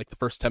Hoth, and then like the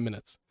first 10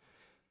 minutes.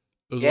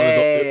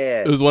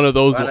 It was one of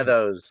those One ones. of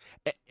those.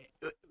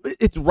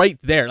 It's right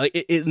there.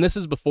 Like, and this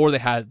is before they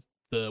had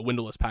the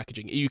windowless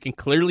packaging. You can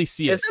clearly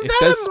see it. Isn't It that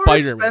says a more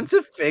Spider-Man.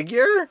 expensive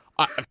figure?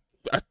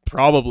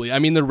 Probably. I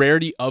mean, the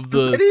rarity of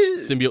the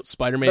symbiote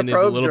Spider-Man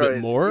is a little bit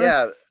more.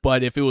 Yeah.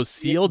 But if it was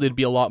sealed, it'd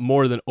be a lot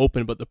more than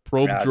open. But the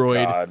probe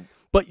droid. God.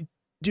 But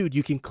dude,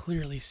 you can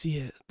clearly see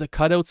it. The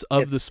cutouts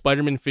of the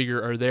Spider-Man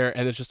figure are there,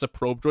 and it's just a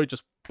probe droid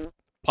just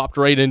popped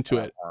right into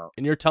it.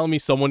 And you're telling me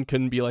someone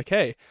can be like,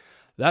 hey,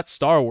 that's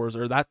Star Wars,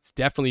 or that's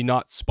definitely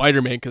not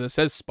Spider-Man, because it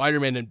says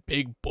Spider-Man in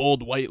big,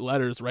 bold, white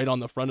letters right on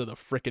the front of the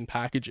frickin'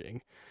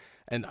 packaging.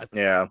 And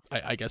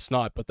I guess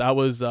not. But that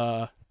was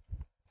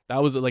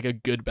like a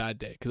good bad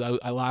day, because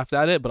I laughed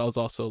at it, but I was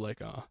also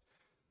like, I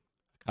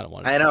kind of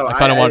wanted. I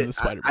kind of wanted the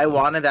Spider-Man. I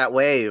wanted that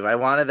wave. I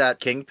wanted that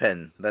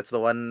Kingpin. That's the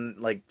one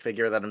like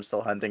figure that I'm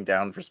still hunting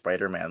down for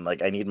Spider-Man.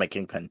 Like, I need my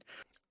Kingpin.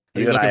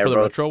 Are you looking for the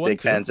retro one?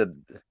 Big fans of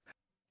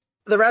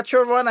the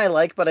retro one. I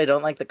like, but I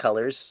don't like the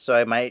colors. So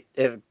I might.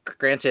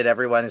 Granted,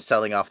 everyone is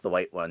selling off the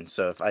white one.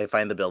 So if I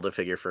find the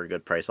Build-A-Figure for a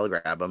good price, I'll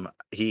grab him.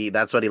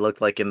 That's what he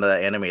looked like in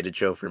the animated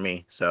show for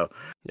me. So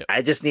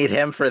I just need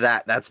him for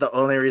that. That's the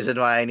only reason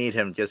why I need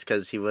him, just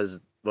because he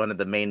was one of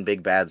the main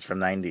big bads from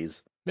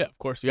 90s. Yeah, of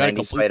course. You got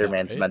 90s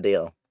Spider-Man's my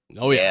deal.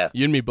 Oh yeah,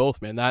 you and me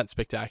both, man. That's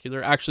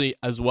spectacular. Actually,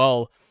 as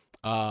well,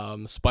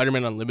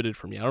 Spider-Man Unlimited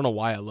for me. I don't know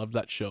why I loved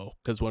that show,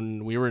 because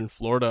when we were in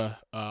Florida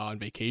on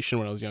vacation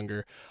when I was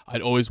younger,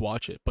 I'd always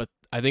watch it. But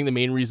I think the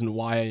main reason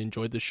why I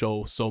enjoyed the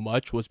show so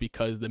much was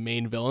because the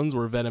main villains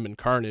were Venom and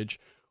Carnage,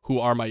 who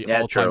are my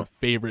all-time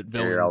favorite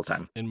villains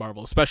in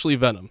Marvel, especially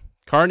Venom.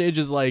 Carnage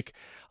is like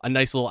a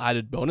nice little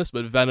added bonus,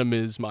 but Venom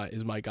is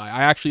my guy.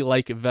 I actually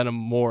like Venom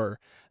more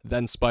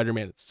than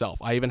Spider-Man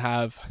itself. I think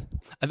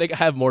I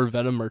have more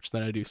Venom merch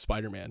than I do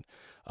Spider-Man,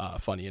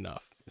 funny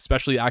enough.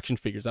 Especially action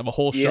figures. I have a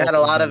whole shelf. You had a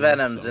lot of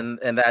Venoms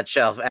in that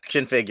shelf.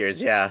 Action figures,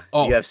 yeah.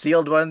 Oh, you have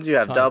sealed ones, you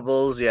have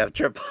doubles, you have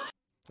triple.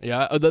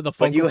 Yeah, the Funko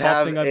what you Pop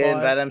have thing in I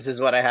bought. Venoms is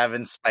what I have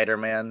in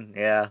Spider-Man.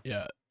 Yeah.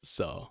 Yeah.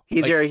 So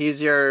he's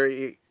your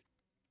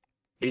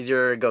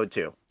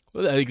go-to.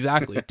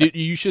 Exactly. Dude,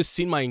 you should have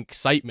seen my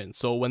excitement.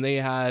 So when they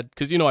had,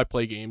 because I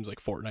play games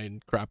like Fortnite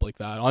and crap like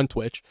that on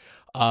Twitch.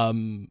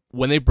 When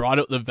they brought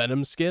out the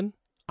Venom skin,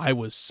 I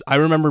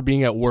remember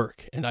being at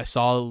work and I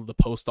saw the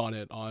post on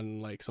it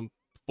on like some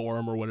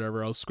forum or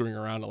whatever. I was screwing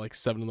around at like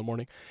 7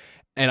 a.m.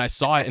 and I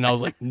saw it and I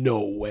was like, no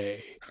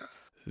way.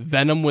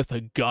 Venom with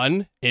a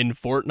gun in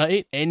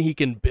Fortnite, and he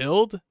can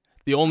build.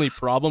 The only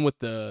problem with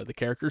the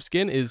character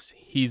skin is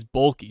he's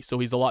bulky, so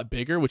he's a lot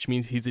bigger, which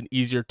means he's an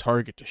easier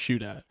target to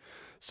shoot at.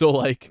 So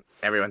like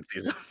everyone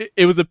sees him. That's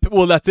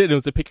it. It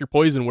was a pick your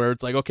poison, where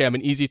it's like, okay, I'm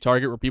an easy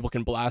target where people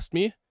can blast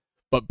me,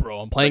 but bro,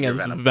 I'm playing as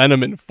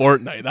Venom in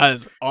Fortnite. That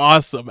is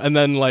awesome. And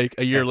then like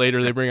a year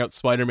later, they bring out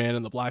Spider-Man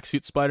and the black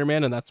suit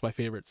Spider-Man, and that's my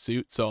favorite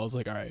suit. So I was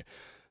like, all right,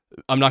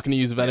 I'm not going to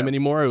use Venom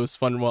anymore. It was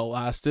fun while it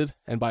lasted.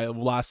 And by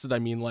lasted, I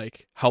mean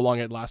like how long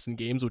it lasted in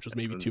games, which was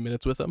maybe 2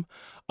 minutes with him.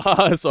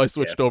 So I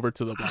switched over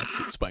to the black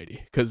suit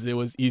Spidey because it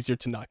was easier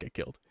to not get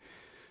killed.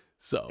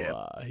 So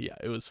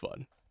it was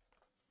fun.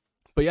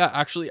 But yeah,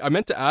 actually, I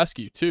meant to ask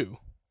you too.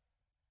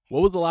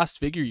 What was the last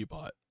figure you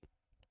bought?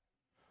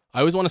 I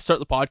always want to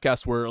start the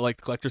podcast where, like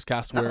the Collector's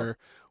Cast, where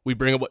we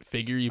bring up what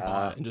figure you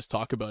bought and just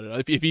talk about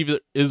it. If either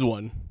is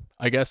one,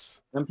 I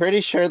guess. I'm pretty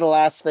sure the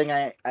last thing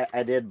I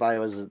did buy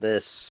was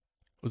this.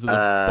 Was it the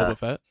Boba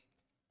Fett?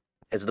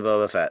 It's the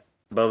Boba Fett.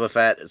 Boba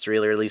Fett. It's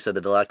re-release of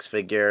the deluxe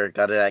figure.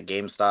 Got it at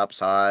GameStop.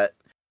 Saw it.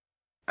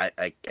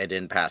 I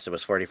didn't pass. It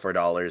was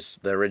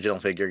 $44. The original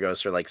figure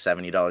goes for like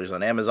 $70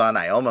 on Amazon.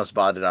 I almost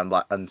bought it on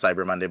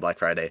Cyber Monday, Black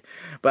Friday,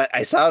 but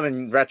I saw him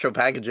in retro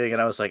packaging,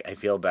 and I was like, I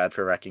feel bad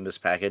for wrecking this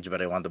package,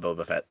 but I want the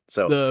Boba Fett.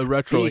 So the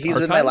retro, he's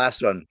been my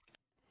last one.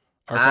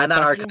 Not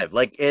archive.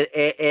 Like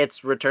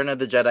it's Return of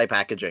the Jedi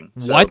packaging.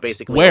 So what?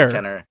 Basically,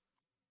 where?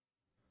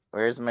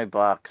 Where's my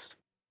box?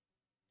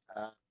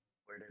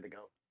 Where did it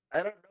go?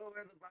 I don't know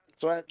where the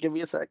box went. Give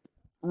me a sec.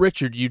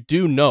 Richard, you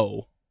do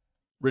know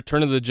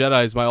Return of the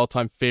Jedi is my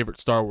all-time favorite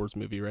Star Wars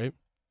movie, right?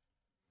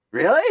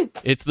 Really?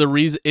 It's the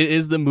reason. It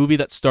is the movie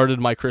that started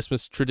my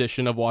Christmas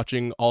tradition of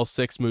watching all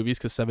 6 movies,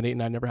 because 7, 8, and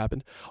 9 never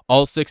happened.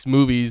 All 6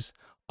 movies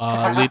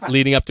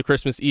leading up to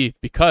Christmas Eve.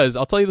 Because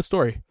I'll tell you the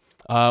story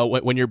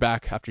when you're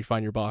back after you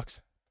find your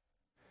box.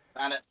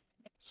 Found it.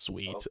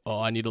 Sweet. Oh,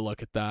 I need to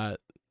look at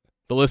that.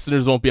 The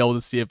listeners won't be able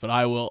to see it, but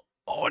I will.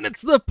 Oh, and it's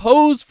the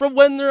pose from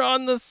when they're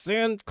on the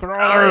sandcrawler.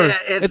 Oh, yeah,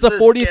 it's a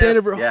 40th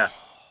anniversary. Yeah.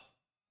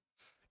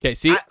 Okay,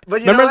 see,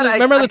 but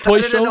remember the toy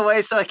show? I cut it in a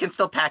way so I can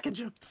still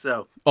package him.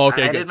 So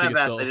I did my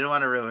best. I didn't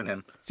want to ruin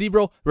him. See,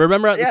 bro,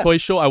 remember at the toy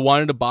show, I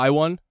wanted to buy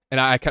one,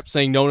 and I kept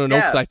saying no,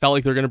 because I felt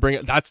like they're gonna bring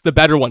it. That's the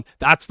better one.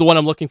 That's the one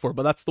I'm looking for,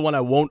 but that's the one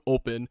I won't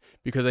open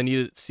because I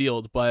needed it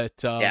sealed. But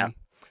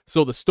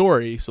so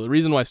the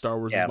reason why Star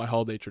Wars is my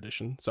holiday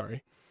tradition,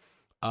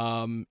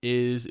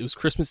 is it was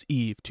Christmas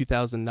Eve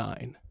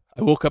 2009.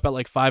 I woke up at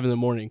like 5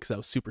 a.m. because I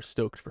was super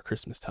stoked for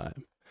Christmas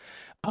time.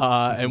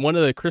 And one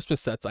of the Christmas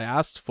sets I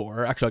asked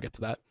for, actually I'll get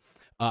to that,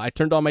 I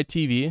turned on my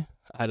TV.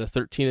 I had a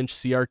 13-inch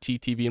CRT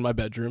TV in my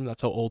bedroom.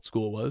 That's how old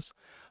school it was.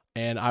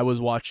 And I was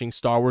watching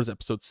Star Wars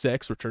Episode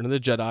 6, Return of the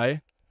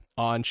Jedi,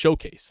 on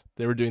Showcase.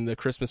 They were doing the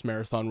Christmas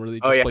marathon where they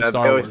just play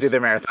Star I Wars. always do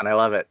the marathon. I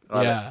love it.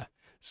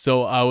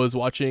 So I was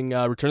watching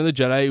Return of the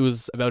Jedi. It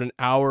was about an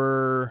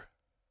hour.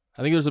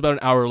 I think there was about an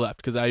hour left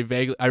because I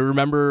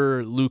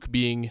remember Luke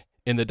being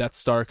in the Death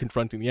Star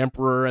confronting the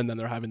Emperor, and then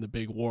they're having the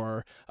big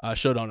war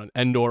showdown on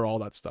Endor, all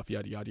that stuff,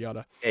 yada, yada,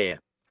 yada. Yeah.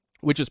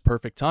 Which is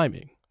perfect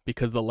timing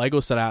because the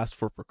Lego set I asked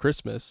for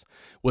Christmas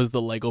was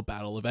the Lego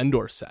Battle of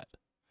Endor set.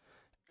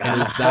 And it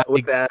was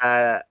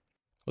that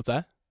what's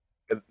that?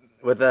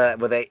 With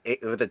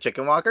the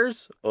chicken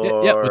walkers?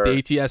 Or... Yeah, with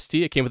the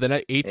ATST. It came with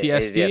an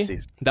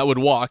ATST that would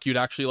walk. You'd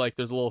actually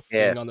there's a little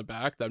thing on the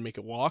back that would make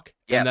it walk.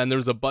 Yeah. And then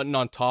there's a button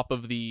on top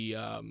of the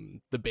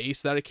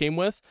base that it came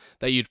with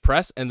that you'd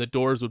press and the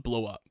doors would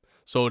blow up.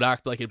 So it would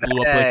act like it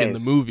blew up like in the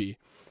movie.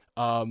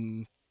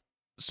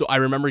 So I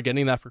remember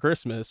getting that for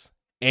Christmas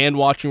and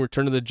watching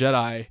Return of the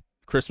Jedi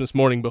Christmas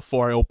morning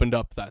before I opened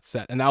up that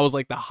set. And that was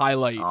like the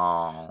highlight.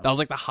 Aww. That was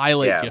like the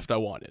highlight gift I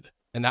wanted.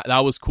 And that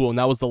was cool. And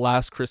that was the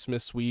last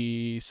Christmas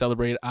we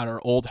celebrated at our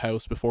old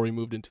house before we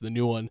moved into the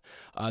new one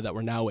that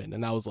we're now in.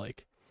 And that was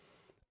like,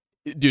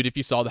 dude, if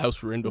you saw the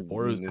house we were in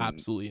before, it was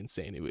absolutely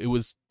insane. It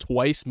was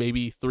twice,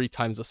 maybe 3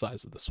 times the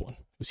size of this one.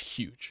 It was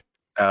huge.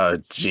 Oh,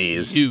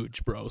 jeez.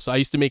 Huge, bro. So I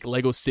used to make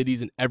Lego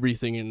cities and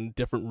everything in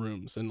different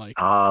rooms and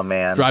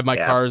drive my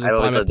cars and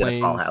fly my planes. In a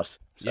small house.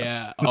 So.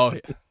 Yeah. Oh,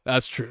 yeah.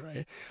 That's true,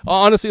 right?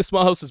 Honestly, a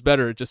small house is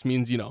better. It just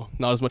means,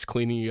 not as much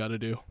cleaning you got to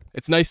do.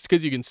 It's nice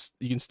because you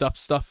can stuff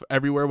stuff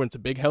everywhere when it's a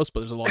big house, but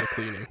there's a lot of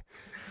cleaning.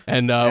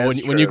 And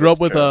when you grow up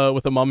with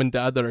a mom and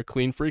dad that are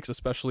clean freaks,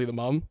 especially the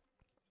mom,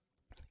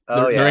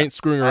 there ain't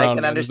screwing around.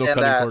 There's no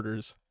cutting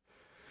quarters.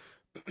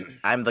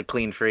 I'm the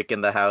clean freak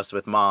in the house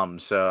with mom,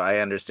 so I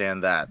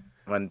understand that.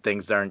 When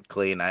things aren't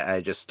clean,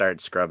 I just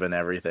start scrubbing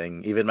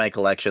everything. Even my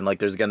collection,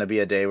 there's going to be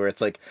a day where it's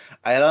like,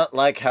 I don't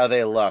like how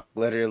they look.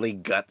 Literally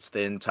guts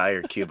the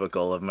entire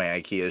cubicle of my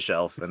IKEA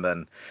shelf. And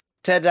then,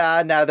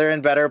 ta-da, now they're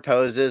in better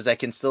poses. I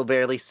can still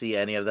barely see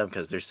any of them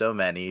because there's so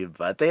many,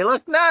 but they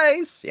look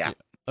nice. Yeah.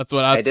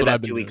 I did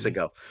that 2 weeks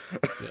ago.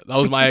 That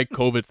was my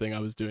COVID thing I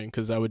was doing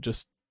because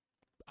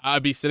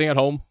I'd be sitting at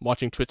home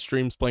watching Twitch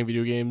streams, playing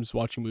video games,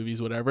 watching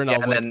movies, whatever.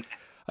 And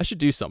I should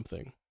do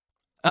something.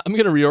 I'm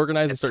gonna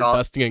reorganize and start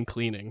dusting and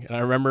cleaning. And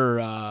I remember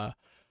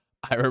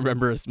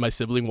as my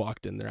sibling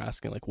walked in, they're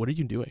asking what are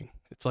you doing?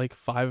 It's like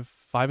 5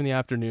 in the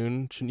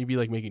afternoon. Shouldn't you be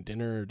making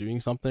dinner or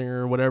doing something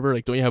or whatever?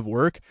 Don't you have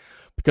work?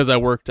 Because I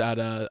worked at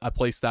a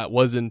place that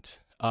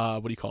wasn't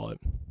what do you call it?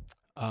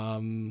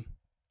 What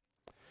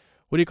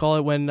do you call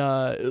it when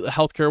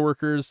healthcare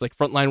workers,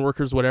 frontline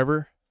workers,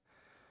 whatever?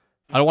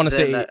 I don't want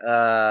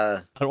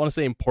to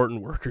say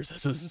important workers. That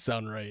doesn't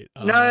sound right.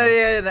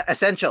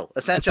 Essential.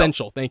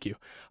 Essential. Thank you.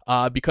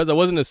 Because I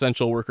was an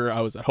essential worker,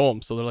 I was at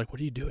home. So they're like, "What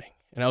are you doing?"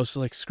 And I was just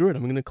like, "Screw it,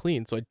 I'm going to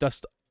clean." So I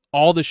dust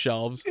all the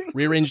shelves,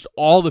 rearranged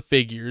all the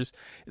figures.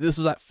 This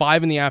was at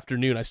 5 in the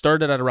afternoon. I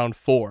started at around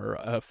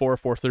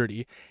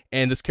 4:30,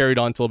 and this carried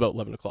on till about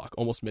 11 o'clock,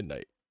 almost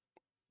midnight.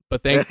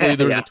 But thankfully,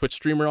 there was a Twitch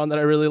streamer on that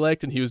I really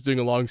liked, and he was doing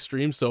a long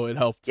stream, so it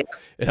helped. Yeah.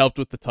 It helped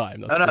with the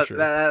time. That's for sure.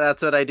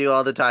 That's what I do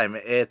all the time.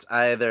 It's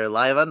either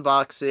live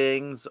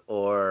unboxings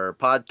or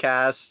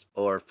podcasts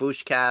or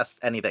Fooshcasts,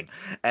 anything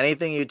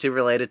YouTube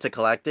related to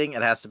collecting.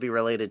 It has to be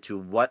related to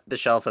what the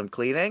shelf I'm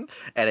cleaning,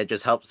 and it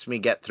just helps me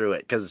get through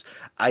it. Because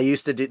I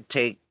used to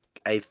take,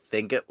 I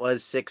think it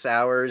was 6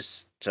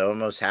 hours to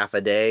almost half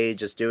a day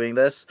just doing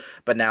this,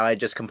 but now I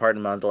just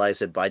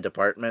compartmentalize it by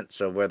department.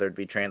 So whether it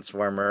be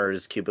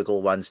Transformers,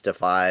 Cubicle 1s to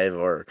 5,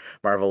 or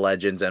Marvel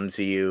Legends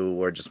MCU,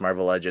 or just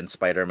Marvel Legends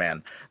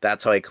Spider-Man,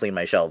 that's how I clean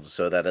my shelves,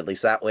 so that at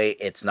least that way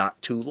it's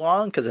not too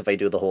long, because if I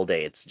do the whole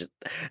day,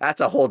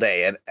 that's a whole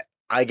day, and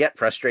I get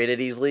frustrated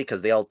easily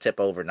because they all tip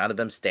over. None of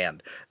them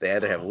stand. They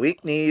either have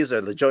weak knees or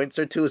the joints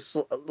are too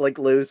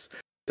loose.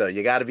 So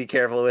you got to be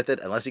careful with it.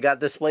 Unless you got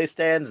display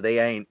stands,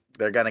 they're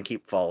going to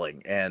keep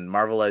falling. And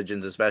Marvel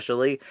Legends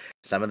especially,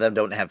 some of them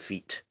don't have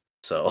feet.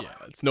 So yeah,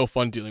 it's no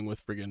fun dealing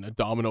with friggin' a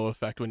domino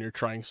effect when you're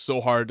trying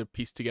so hard to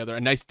piece together a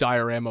nice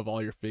diorama of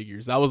all your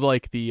figures. That was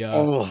like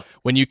the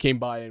when you came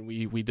by and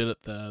we did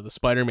it the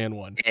Spider-Man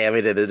one. Yeah, we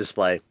did the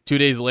display. 2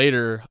 days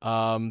later,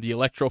 the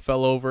Electro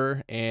fell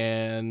over,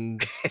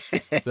 and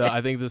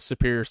I think the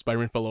Superior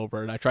Spider-Man fell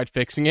over, and I tried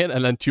fixing it,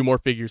 and then 2 more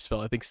figures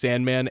fell. I think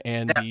Sandman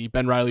and the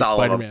Ben Reilly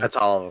Spider-Man. That's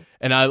all of them.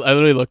 And I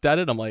literally looked at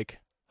it. I'm like,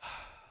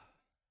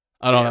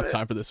 I don't have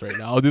time for this right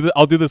now.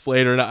 I'll do this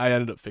later, and I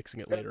ended up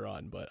fixing it later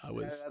on. But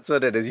that's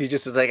what it is. You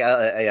just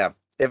if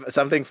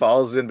something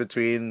falls in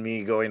between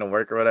me going to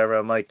work or whatever,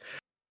 I'm like,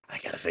 I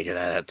gotta figure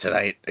that out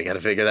tonight. I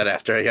gotta figure that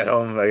after I get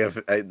home.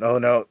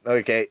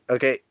 Okay,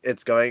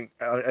 it's going.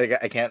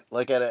 I can't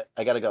look at it.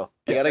 I gotta go.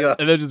 I gotta go.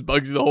 And then it just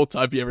bugs you the whole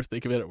time. If you ever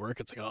think of it at work,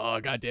 it's like, oh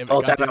god damn it.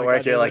 Whole time at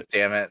work, you're like,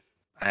 damn it,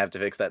 I have to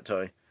fix that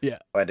toy. Yeah.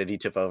 Why did he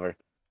tip over?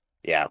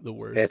 Yeah, the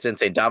worst. it's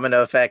insane.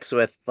 Domino effects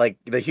with like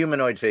the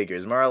humanoid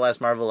figures. More or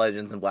less, Marvel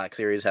Legends and Black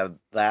Series have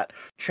that.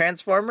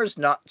 Transformers,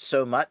 not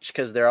so much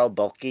because they're all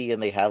bulky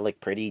and they have like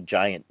pretty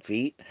giant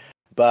feet.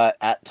 But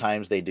at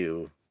times they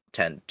do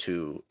tend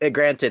to.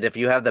 Granted, if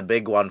you have the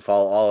big one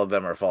fall, all of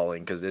them are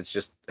falling because it's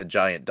just a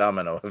giant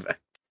domino effect.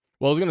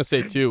 Well, I was gonna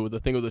say too, the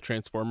thing with the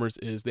Transformers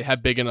is they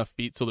have big enough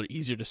feet so they're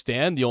easier to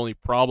stand. The only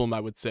problem I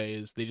would say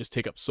is they just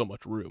take up so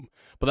much room.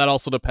 But that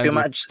also depends Too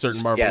with much.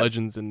 certain Marvel Yeah,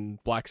 Legends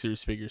and Black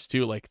Series figures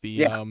too. Like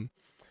yeah.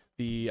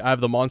 I have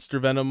the Monster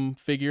Venom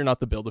figure, not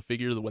the Build-A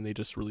figure, the when they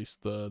just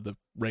released the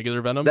regular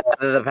Venom,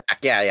 The pack.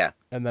 Yeah, yeah.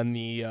 and then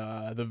the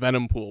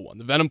Venom Pool one.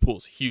 The Venom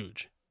Pool's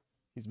huge.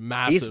 He's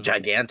massive. He's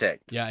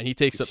gigantic. Yeah, and he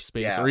takes up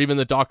space. Yeah. Or even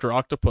the Dr.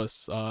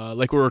 Octopus,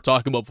 like we were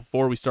talking about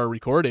before we started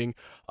recording,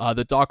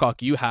 the Doc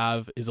Ock you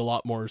have is a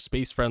lot more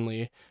space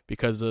friendly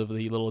because of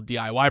the little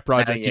DIY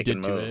project you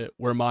did to it,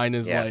 where mine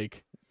is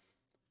like,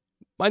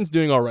 mine's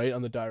doing all right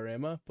on the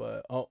diorama,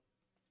 but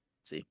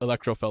See,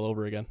 Electro fell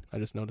over again. I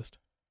just noticed.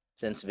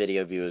 since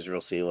video viewers will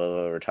see what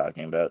we're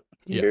talking about.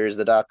 Yeah. Here's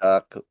the Doc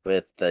Ock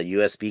with the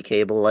USB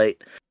cable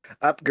light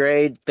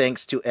upgrade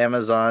thanks to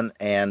Amazon,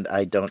 and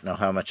I don't know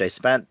how much I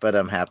spent, but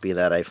I'm happy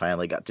that I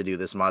finally got to do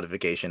this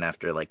modification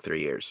after like 3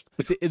 years.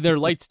 See, their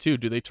lights too,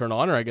 do they turn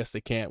on, or I guess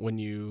they can't when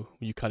you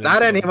cut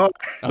Not into them? anymore.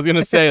 I was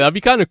gonna say that'd be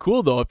kind of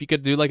cool though if you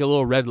could do like a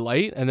little red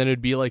light and then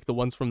it'd be like the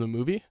ones from the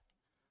movie.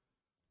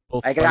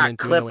 Both I Spider-Man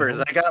got 2 and No Way clippers.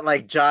 Home. I got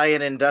like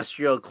giant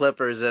industrial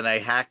clippers, and I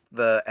hacked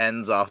the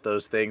ends off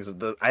those things.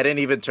 I didn't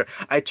even turn.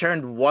 I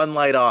turned one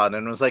light on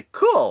and was like,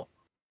 "Cool."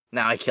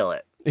 Now I kill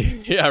it.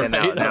 Yeah, And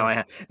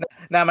right.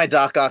 now my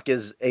Doc Ock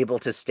is able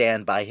to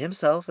stand by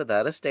himself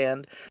without a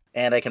stand,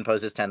 and I can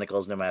pose his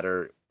tentacles no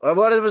matter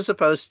what it was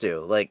supposed to.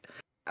 Like,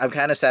 I'm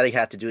kind of sad he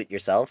had to do it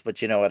yourself,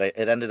 but you know what? It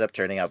ended up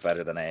turning out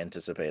better than I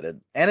anticipated,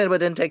 and it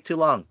didn't take too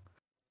long.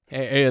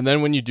 Hey, and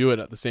then when you do it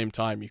at the same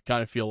time, you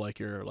kind of feel like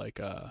you're like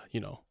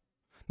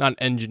not an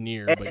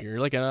engineer, but you're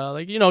like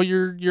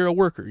you're a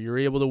worker. You're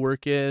able to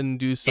work in,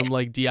 do some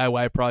like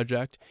DIY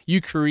project.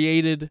 You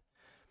created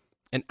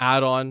an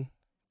add-on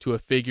to a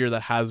figure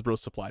that Hasbro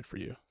supplied for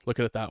you. Look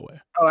at it that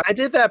way. Oh, I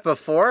did that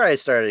before I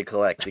started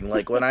collecting.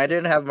 Like when I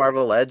didn't have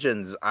Marvel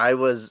Legends,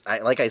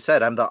 like I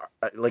said, I'm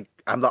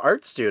the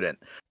art student.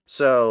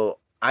 So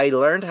I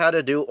learned how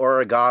to do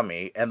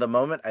origami, and the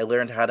moment I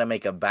learned how to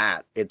make a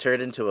bat, it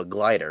turned into a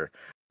glider.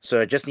 So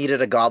it just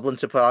needed a goblin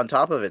to put on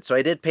top of it. So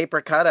I did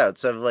paper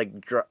cutouts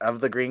of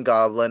the Green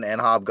Goblin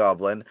and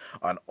Hobgoblin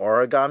on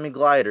origami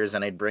gliders,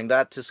 and I'd bring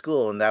that to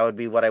school, and that would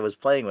be what I was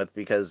playing with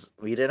because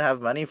we didn't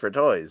have money for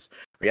toys.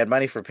 We had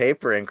money for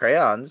paper and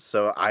crayons,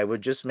 so I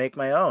would just make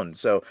my own.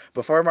 So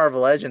before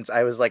Marvel Legends,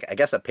 I was like, I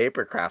guess a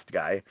paper craft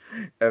guy,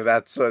 if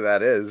that's what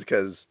that is,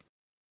 because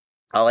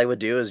all I would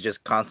do is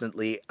just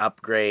constantly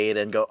upgrade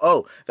and go,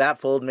 oh, that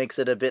fold makes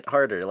it a bit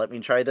harder. Let me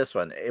try this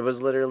one. It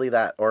was literally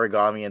that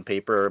origami and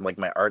paper, like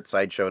my art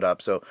side showed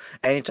up. So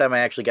anytime I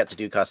actually get to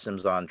do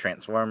customs on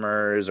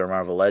Transformers or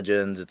Marvel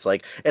Legends, it's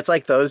like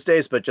those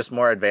days, but just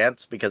more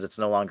advanced because it's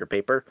no longer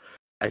paper.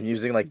 I'm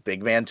using like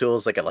big man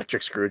tools like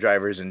electric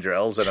screwdrivers and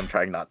drills, and I'm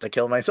trying not to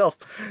kill myself.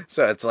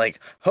 So it's like,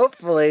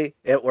 hopefully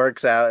it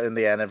works out in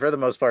the end. And for the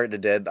most part,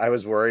 it did. I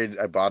was worried.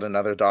 I bought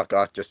another Doc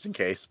Ock just in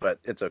case, but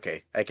it's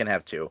okay. I can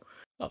have two.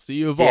 Oh, so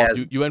you evolved.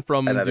 Yes, You went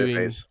from doing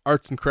phase.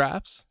 arts and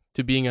crafts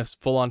to being a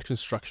full-on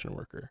construction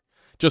worker,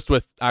 just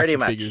with Pretty action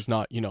much. figures,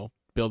 not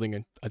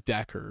building a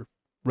deck or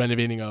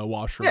renovating a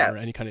washroom Yeah. or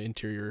any kind of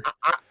interior.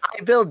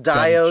 I build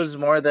dios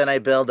more than I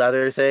build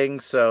other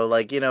things. So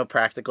like,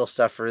 practical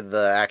stuff for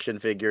the action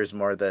figures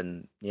more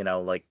than,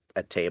 like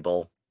a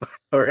table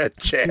or a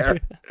chair.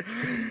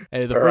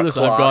 Hey, the or a furthest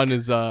I've clock. gone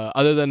is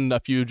other than a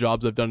few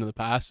jobs I've done in the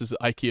past is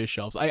IKEA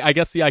shelves. I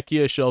guess the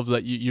IKEA shelves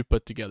that you've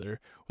put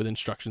together with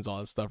instructions, all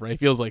that stuff, right? It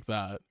feels like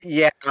that.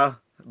 Yeah,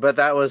 but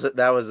that was a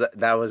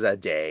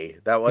day.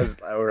 That was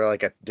or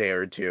like a day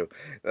or two.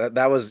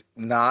 That was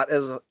not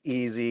as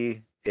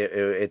easy.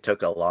 It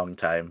took a long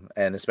time,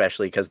 and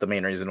especially because the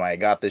main reason why I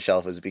got the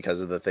shelf is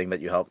because of the thing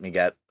that you helped me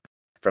get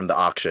from the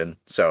auction.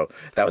 So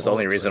that was the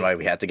only that's reason right. why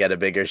we had to get a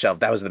bigger shelf.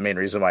 That was the main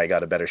reason why I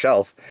got a better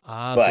shelf. So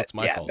But it's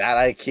my fault. that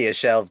IKEA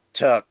shelf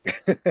took.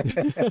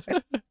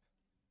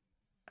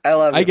 I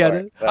love it. I get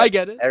it. I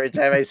get it. Every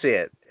time I see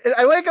it,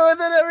 I wake up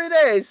with it every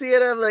day. I see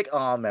it, I'm like,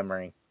 oh,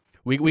 memory.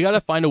 We gotta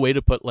find a way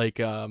to put like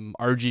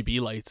RGB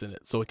lights in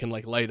it so it can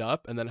like light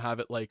up and then have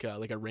it like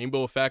a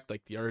rainbow effect,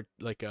 like the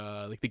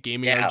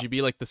gaming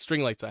RGB, like the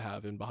string lights I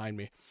have in behind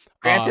me.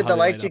 Granted, how the they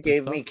lights light you up and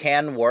gave stuff. me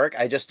can work.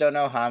 I just don't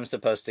know how I'm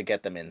supposed to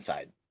get them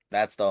inside.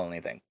 That's the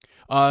only thing.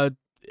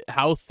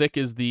 How thick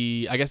is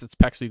the? I guess it's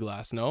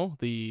plexiglass. No,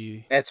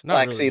 It's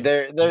not plexi.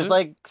 really. There's it?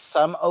 like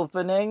some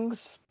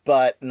openings,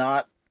 but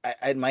not.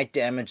 I might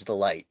damage the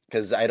light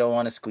because I don't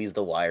want to squeeze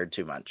the wire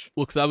too much.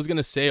 Well, because I was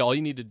gonna say all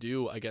you need to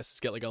do, I guess, is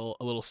get like a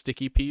little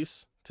sticky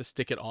piece to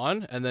stick it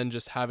on, and then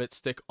just have it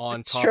stick on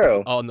It's top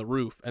true. on the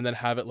roof, and then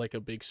have it like a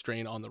big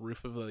strain on the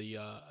roof of the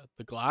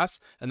glass,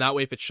 and that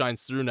way, if it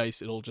shines through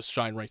nice, it'll just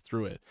shine right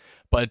through it.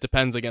 But it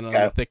depends again on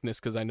the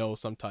thickness, because I know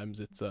sometimes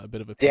it's a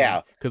bit of a pain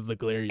Yeah. because of the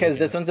glare. Because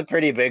this one's a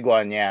pretty big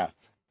one, yeah.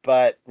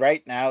 But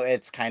right now,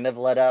 it's kind of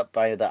lit up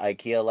by the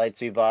IKEA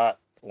lights we bought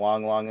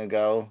long, long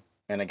ago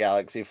in a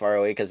galaxy far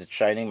away because it's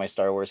shining my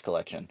Star Wars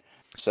collection.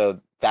 So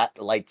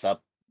that lights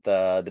up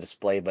the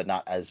display, but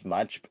not as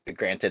much.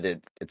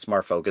 Granted, it's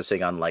more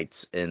focusing on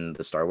lights in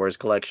the Star Wars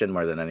collection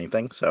more than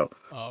anything. So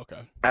Okay.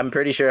 I'm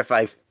pretty sure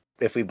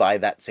if we buy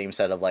that same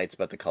set of lights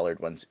but the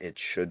colored ones, it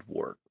should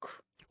work.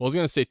 Well, I was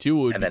gonna say too,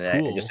 what would And be then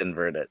cool. I just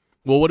invert it.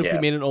 Well, what if we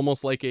Yeah. made it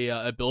almost like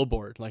a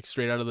billboard, like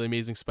straight out of the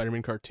Amazing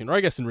Spider-Man cartoon, or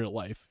I guess in real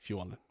life, if you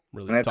want to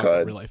really I talk about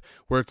could. real life,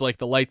 where it's like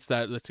the lights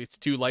it's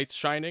two lights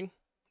shining,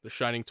 they're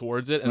shining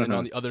towards it, and then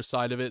on the other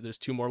side of it, there's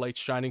two more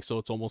lights shining, so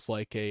it's almost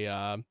like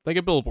a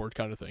billboard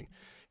kind of thing.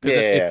 Because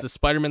it's the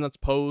Spider-Man that's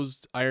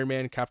posed, Iron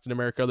Man, Captain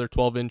America, they're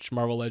 12-inch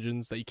Marvel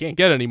Legends that you can't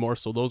get anymore,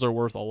 so those are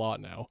worth a lot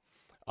now.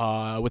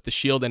 With the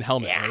shield and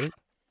helmet, right?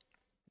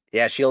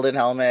 Yeah, shield and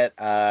helmet,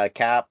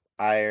 Cap,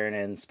 Iron,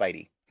 and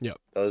Spidey. Yep.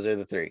 Those are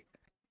the three.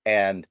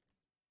 And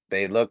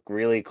they look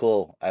really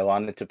cool. I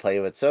wanted to play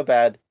with so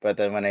bad, but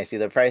then when I see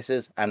the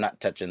prices, I'm not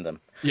touching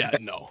them. Yeah,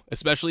 no.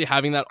 Especially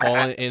having that all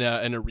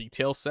in a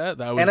retail set,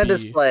 that would and a be...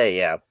 display,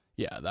 yeah.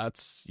 Yeah,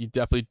 you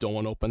definitely don't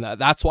want to open that.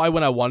 That's why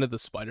when I wanted the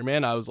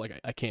Spider-Man, I was like,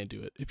 I can't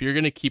do it. If you're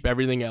gonna keep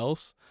everything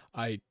else,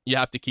 you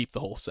have to keep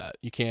the whole set.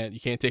 You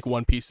can't take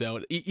one piece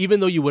out, even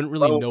though you wouldn't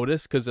really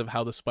notice because of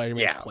how the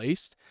Spider-Man's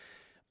placed.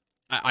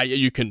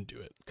 You couldn't do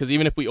it because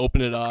even if we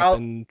open it up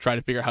and try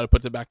to figure out how to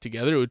put it back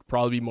together, it would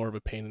probably be more of a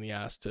pain in the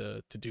ass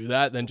to do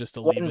that than just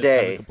to leave it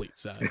as a complete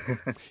set.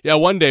 Yeah,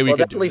 one day we'll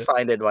definitely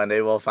find it one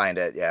day. We'll find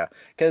it, yeah.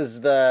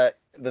 Because the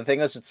thing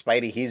is with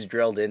Spidey, he's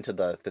drilled into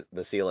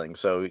the ceiling.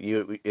 So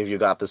if you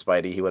got the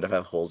Spidey, he would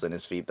have holes in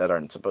his feet that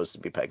aren't supposed to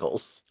be peg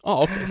holes.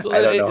 Oh, okay. So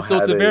I don't know so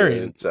it's a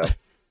variant. So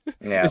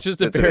yeah, it's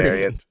just a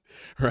variant,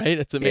 right?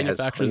 It's a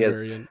manufacturer's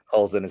variant.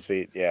 Holes in his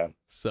feet, yeah.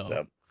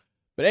 So.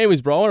 But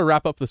anyways, bro, I want to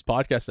wrap up this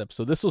podcast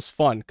episode. This was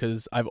fun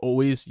because I've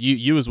always,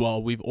 you as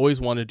well, we've always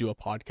wanted to do a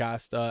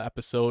podcast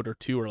episode or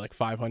two or like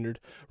 500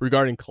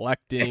 regarding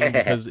collecting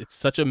because it's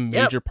such a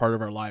major part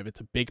of our life. It's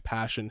a big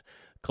passion.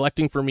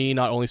 Collecting for me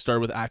not only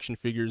started with action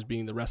figures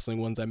being the wrestling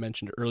ones I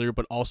mentioned earlier,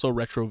 but also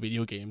retro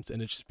video games.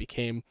 And it just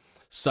became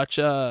such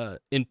a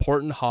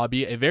important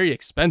hobby, a very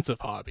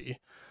expensive hobby,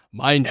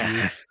 mind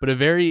you, but a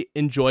very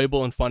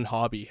enjoyable and fun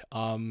hobby.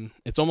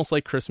 It's almost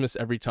like Christmas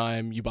every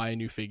time you buy a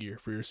new figure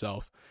for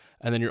yourself.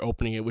 And then you're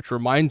opening it, which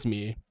reminds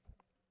me,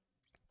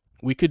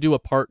 we could do a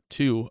part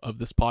 2 of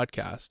this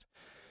podcast.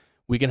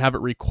 We can have it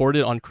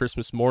recorded on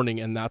Christmas morning,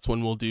 and that's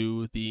when we'll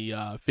do the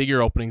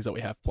figure openings that we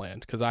have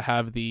planned. Because I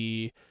have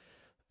the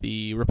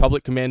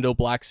Republic Commando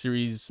Black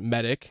Series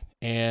Medic,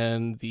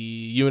 and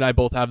you and I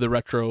both have the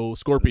Retro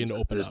Scorpion to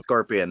open up.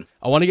 Scorpion.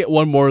 I want to get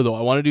one more, though.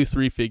 I want to do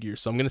 3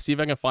 figures. So I'm going to see if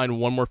I can find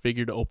one more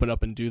figure to open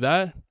up and do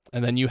that.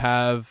 And then you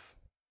have,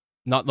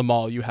 not the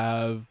Maul, you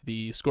have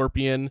the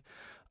Scorpion.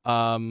 What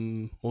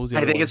was the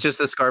other I think one? it's just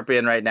the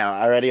Scorpion right now.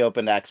 I already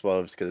opened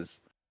Axwolves because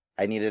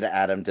I needed to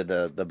add him to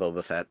the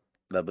Boba Fett,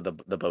 the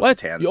Boba What?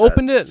 Tan You set,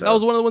 opened it? so. That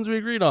was one of the ones we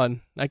agreed on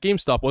at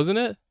GameStop, wasn't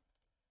it?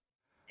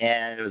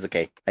 Yeah, it was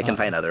okay. I can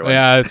find other ones.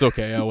 Yeah, it's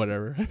okay. Yeah,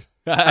 whatever.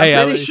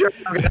 I'm pretty sure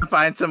I'm gonna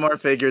find some more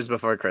figures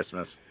before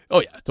Christmas.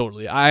 Oh yeah,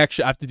 totally. I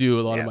actually have to do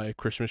a lot of my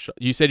Christmas.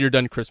 You said you're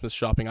done Christmas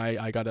shopping.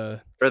 I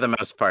gotta. For the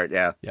most part,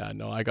 yeah. Yeah,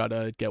 no, I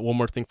gotta get one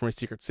more thing for my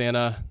Secret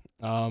Santa.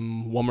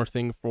 One more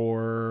thing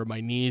for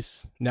my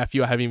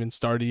nephew. I haven't even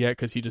started yet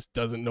because he just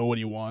doesn't know what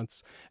he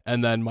wants.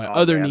 And then my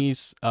other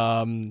niece,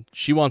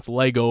 she wants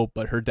Lego,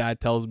 but her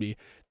dad tells me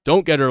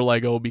don't get her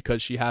Lego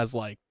because she has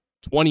like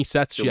 20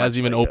 sets she hasn't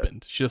even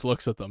opened. She just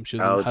looks at them. She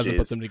hasn't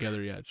put them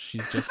together yet.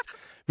 She's just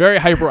very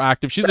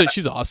hyperactive.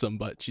 She's awesome,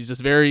 but she's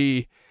just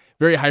very,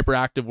 very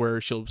hyperactive where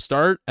she'll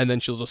start and then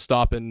she'll just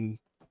stop and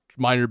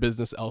mind her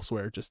business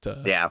elsewhere just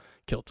to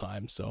kill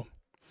time. So,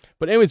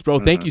 but anyways, bro,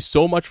 thank you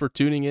so much for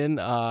tuning in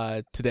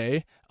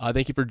today.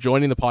 Thank you for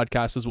joining the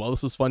podcast as well.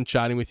 This was fun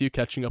chatting with you,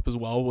 catching up as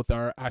well with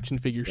our action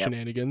figure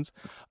shenanigans.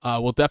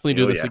 We'll definitely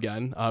do this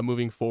again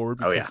moving forward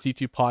because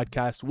C2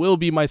 podcast will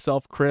be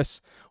myself,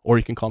 Chris, or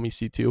you can call me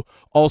C2.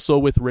 Also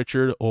with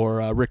Richard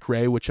or Rick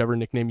Ray, whichever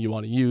nickname you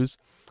want to use.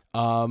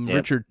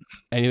 Richard,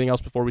 anything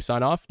else before we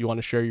sign off? You want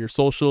to share your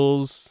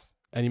socials?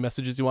 Any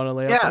messages you want to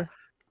lay out there?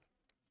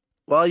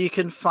 Well, you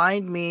can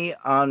find me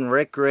on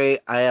Rick Ray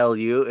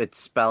ILU. It's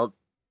spelled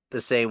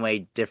the same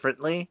way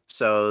differently.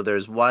 So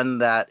there's one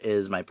that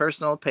is my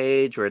personal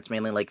page where it's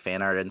mainly like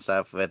fan art and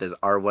stuff with is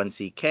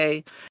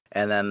R1CK,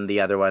 and then the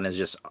other one is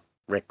just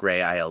Rick Ray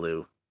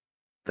ILU,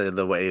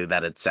 the way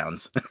that it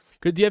sounds.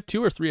 Good. Do you have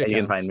 2 or 3 accounts? You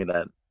can find me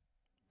that.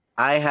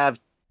 I have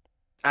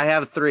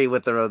 3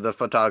 with the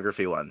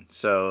photography one.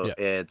 So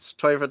it's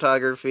toy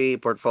photography,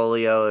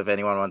 portfolio, if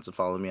anyone wants to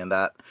follow me on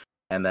that,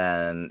 and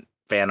then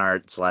fan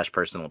art /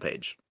 personal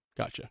page.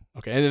 Gotcha.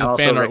 Okay. And then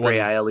also fan art Rick Ray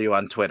ILU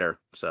on Twitter.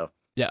 So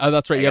Yeah,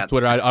 that's right. I You have got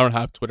Twitter. I don't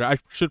have Twitter. I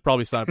should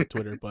probably sign up for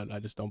Twitter, but I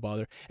just don't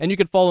bother. And you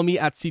can follow me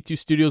at C2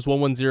 Studios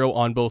 110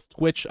 on both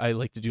Twitch. I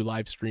like to do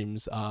live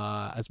streams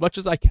as much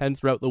as I can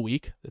throughout the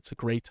week. It's a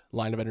great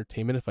line of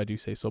entertainment, if I do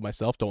say so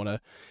myself. Don't want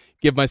to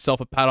give myself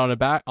a pat on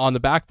the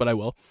back, but I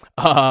will.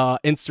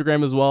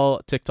 Instagram as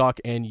well, TikTok,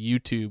 and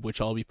YouTube, which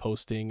I'll be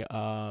posting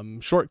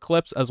short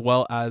clips as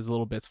well as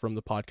little bits from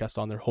the podcast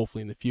on there,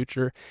 hopefully in the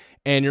future.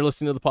 And you're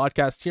listening to the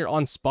podcast here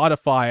on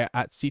Spotify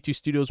at C2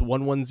 Studios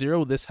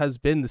 110. This has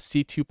been the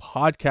C2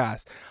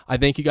 Podcast. I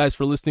thank you guys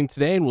for listening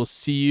today, and we'll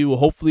see you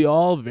hopefully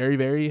all very,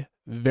 very,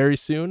 very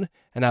soon.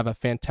 And have a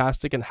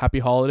fantastic and happy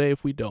holiday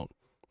if we don't.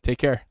 Take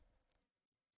care.